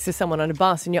sitting next to someone on a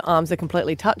bus and your arms are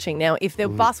completely touching. Now, if the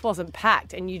bus wasn't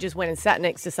packed and you just went and sat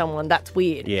next to someone, that's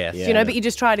weird. Yes. Yeah. But you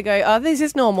just try to go, oh, this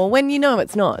is normal, when you know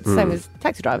it's not. It's the same as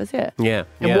taxi drivers, yeah. Yeah.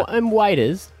 And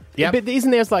waiters. Yep. But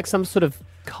isn't there like some sort of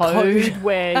code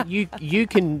where you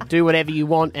can do whatever you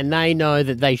want and they know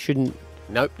that they shouldn't?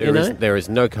 Nope, there is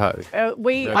no code.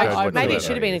 Maybe it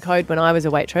should have been a code when I was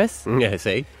a waitress. Yeah,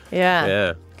 see?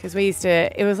 Yeah. Because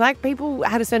it was like people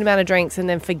had a certain amount of drinks and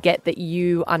then forget that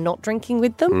you are not drinking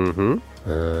with them.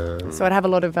 Mm-hmm. So I'd have a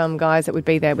lot of guys that would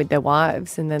be there with their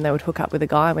wives and then they would hook up with a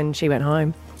guy when she went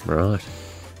home. Right.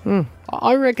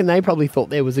 I reckon they probably thought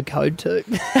there was a code too.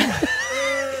 Do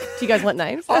you guys want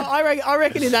names? I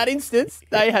reckon in that instance,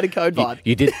 they had a code vibe.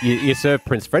 You served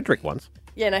Prince Frederick once.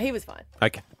 Yeah, no, he was fine.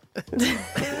 Okay.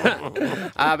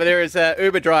 But there is an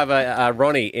Uber driver,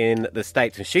 Ronnie, in the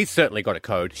States, and she's certainly got a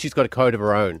code. She's got a code of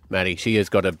her own, Maddie. She has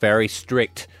got a very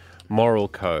strict moral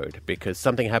code because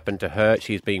something happened to her.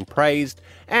 She's being praised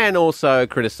and also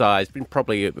criticised, in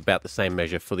probably about the same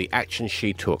measure, for the action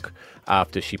she took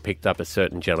after she picked up a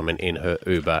certain gentleman in her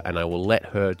Uber, and I will let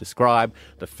her describe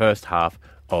the first half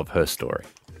of her story.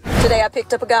 Today I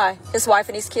picked up a guy. His wife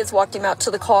and his kids walked him out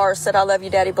to the car, said, I love you,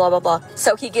 Daddy, blah, blah, blah.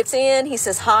 So he gets in, he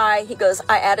says hi. He goes,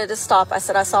 I added a stop. I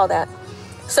said, I saw that.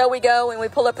 So we go and we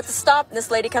pull up at the stop, and this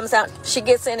lady comes out. She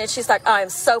gets in and she's like, I am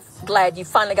so glad you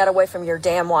finally got away from your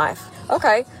damn wife.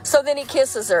 Okay. So then he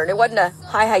kisses her, and it wasn't a,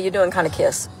 hi, how you doing kind of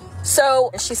kiss.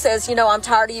 So she says, I'm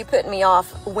tired of you putting me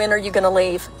off. When are you going to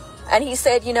leave? And he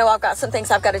said, I've got some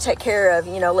things I've got to take care of.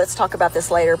 Let's talk about this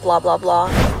later, blah, blah,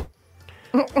 blah.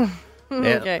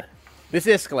 Okay. This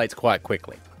escalates quite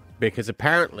quickly because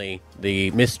apparently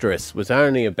the mistress was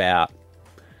only about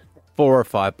 4 or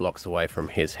 5 blocks away from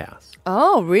his house.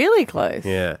 Oh, really close?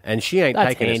 Yeah, and she ain't That's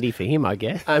taking handy for him, I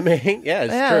guess. I mean, yeah,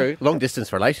 it's true. Long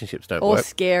distance relationships don't Or work.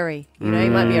 scary. He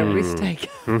might be a risk taker.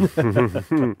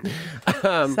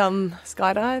 Some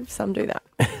skydive, some do that.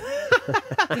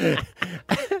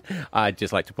 I'd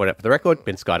just like to point out for the record,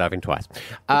 been skydiving twice.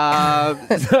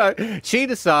 So she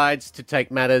decides to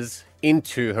take matters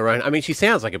into her own. I mean, she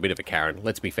sounds like a bit of a Karen,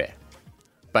 let's be fair.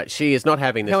 But she is not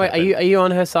having this happen. Are you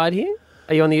on her side here?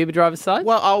 Are you on the Uber driver's side?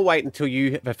 Well, I'll wait until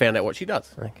you have found out what she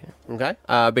does. Okay?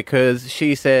 Because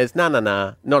she says, nah,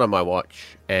 not on my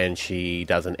watch. And she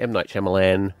does an M. Night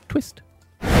Shyamalan twist.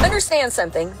 Understand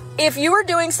something. If you are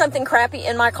doing something crappy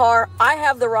in my car, I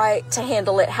have the right to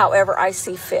handle it however I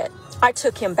see fit. I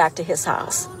took him back to his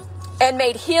house and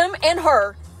made him and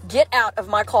her get out of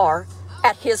my car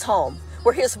at his home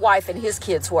where his wife and his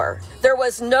kids were. There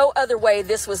was no other way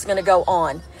this was going to go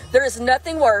on. There is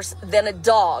nothing worse than a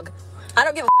dog. I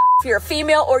don't give a if you're a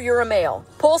female or you're a male.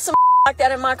 Pull some like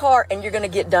that in my car and you're going to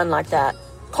get done like that.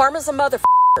 Karma's a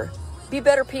motherfucker. Be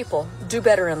better people. Do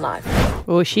better in life.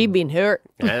 Oh, she been hurt.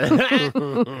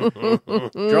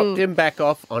 Dropped him back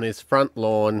off on his front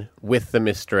lawn with the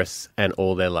mistress and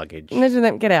all their luggage. Imagine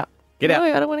them get out. Get out.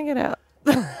 No, I don't want to get out.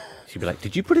 She'd be like,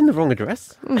 did you put in the wrong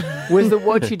address?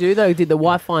 What'd you do, though? Did the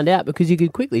wife find out? Because you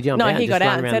could quickly jump out. No, he got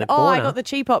out and said, I got the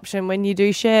cheap option when you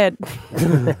do shared.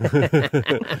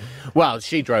 Well,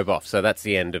 she drove off, so that's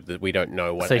the end of the... We don't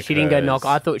know what So she didn't go knock.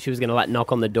 I thought she was going to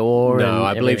knock on the door. No,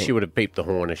 I believe everything. she would have beeped the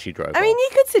horn as she drove I mean, you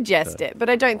could suggest it, but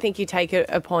I don't think you take it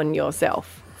upon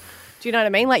yourself. Do you know what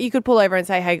I mean? Like, you could pull over and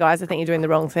say, hey, guys, I think you're doing the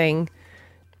wrong thing.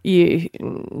 You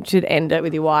should end it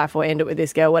with your wife or end it with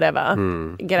this girl,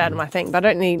 whatever. Get out of my thing. But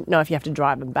I don't know if you have to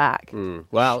drive them back.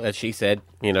 Well, as she said,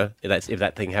 if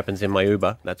that thing happens in my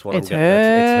Uber, that's what It's I'm going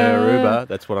her. It's her Uber.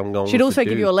 That's what I'm going to do. She'd also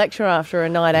give you a lecture after a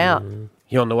night out.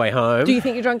 You're on the way home. Do you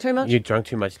think you drank too much? You drank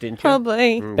too much, didn't you?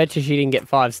 Probably. Bet you she didn't get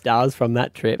 5 stars from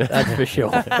that trip. That's for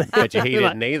sure. Bet you he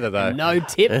didn't either, though. No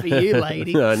tip for you,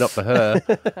 lady. No, not for her.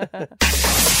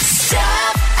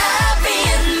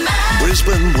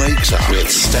 Brisbane wakes up with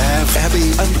Stav,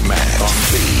 Abby, and Matt on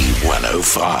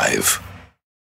B105.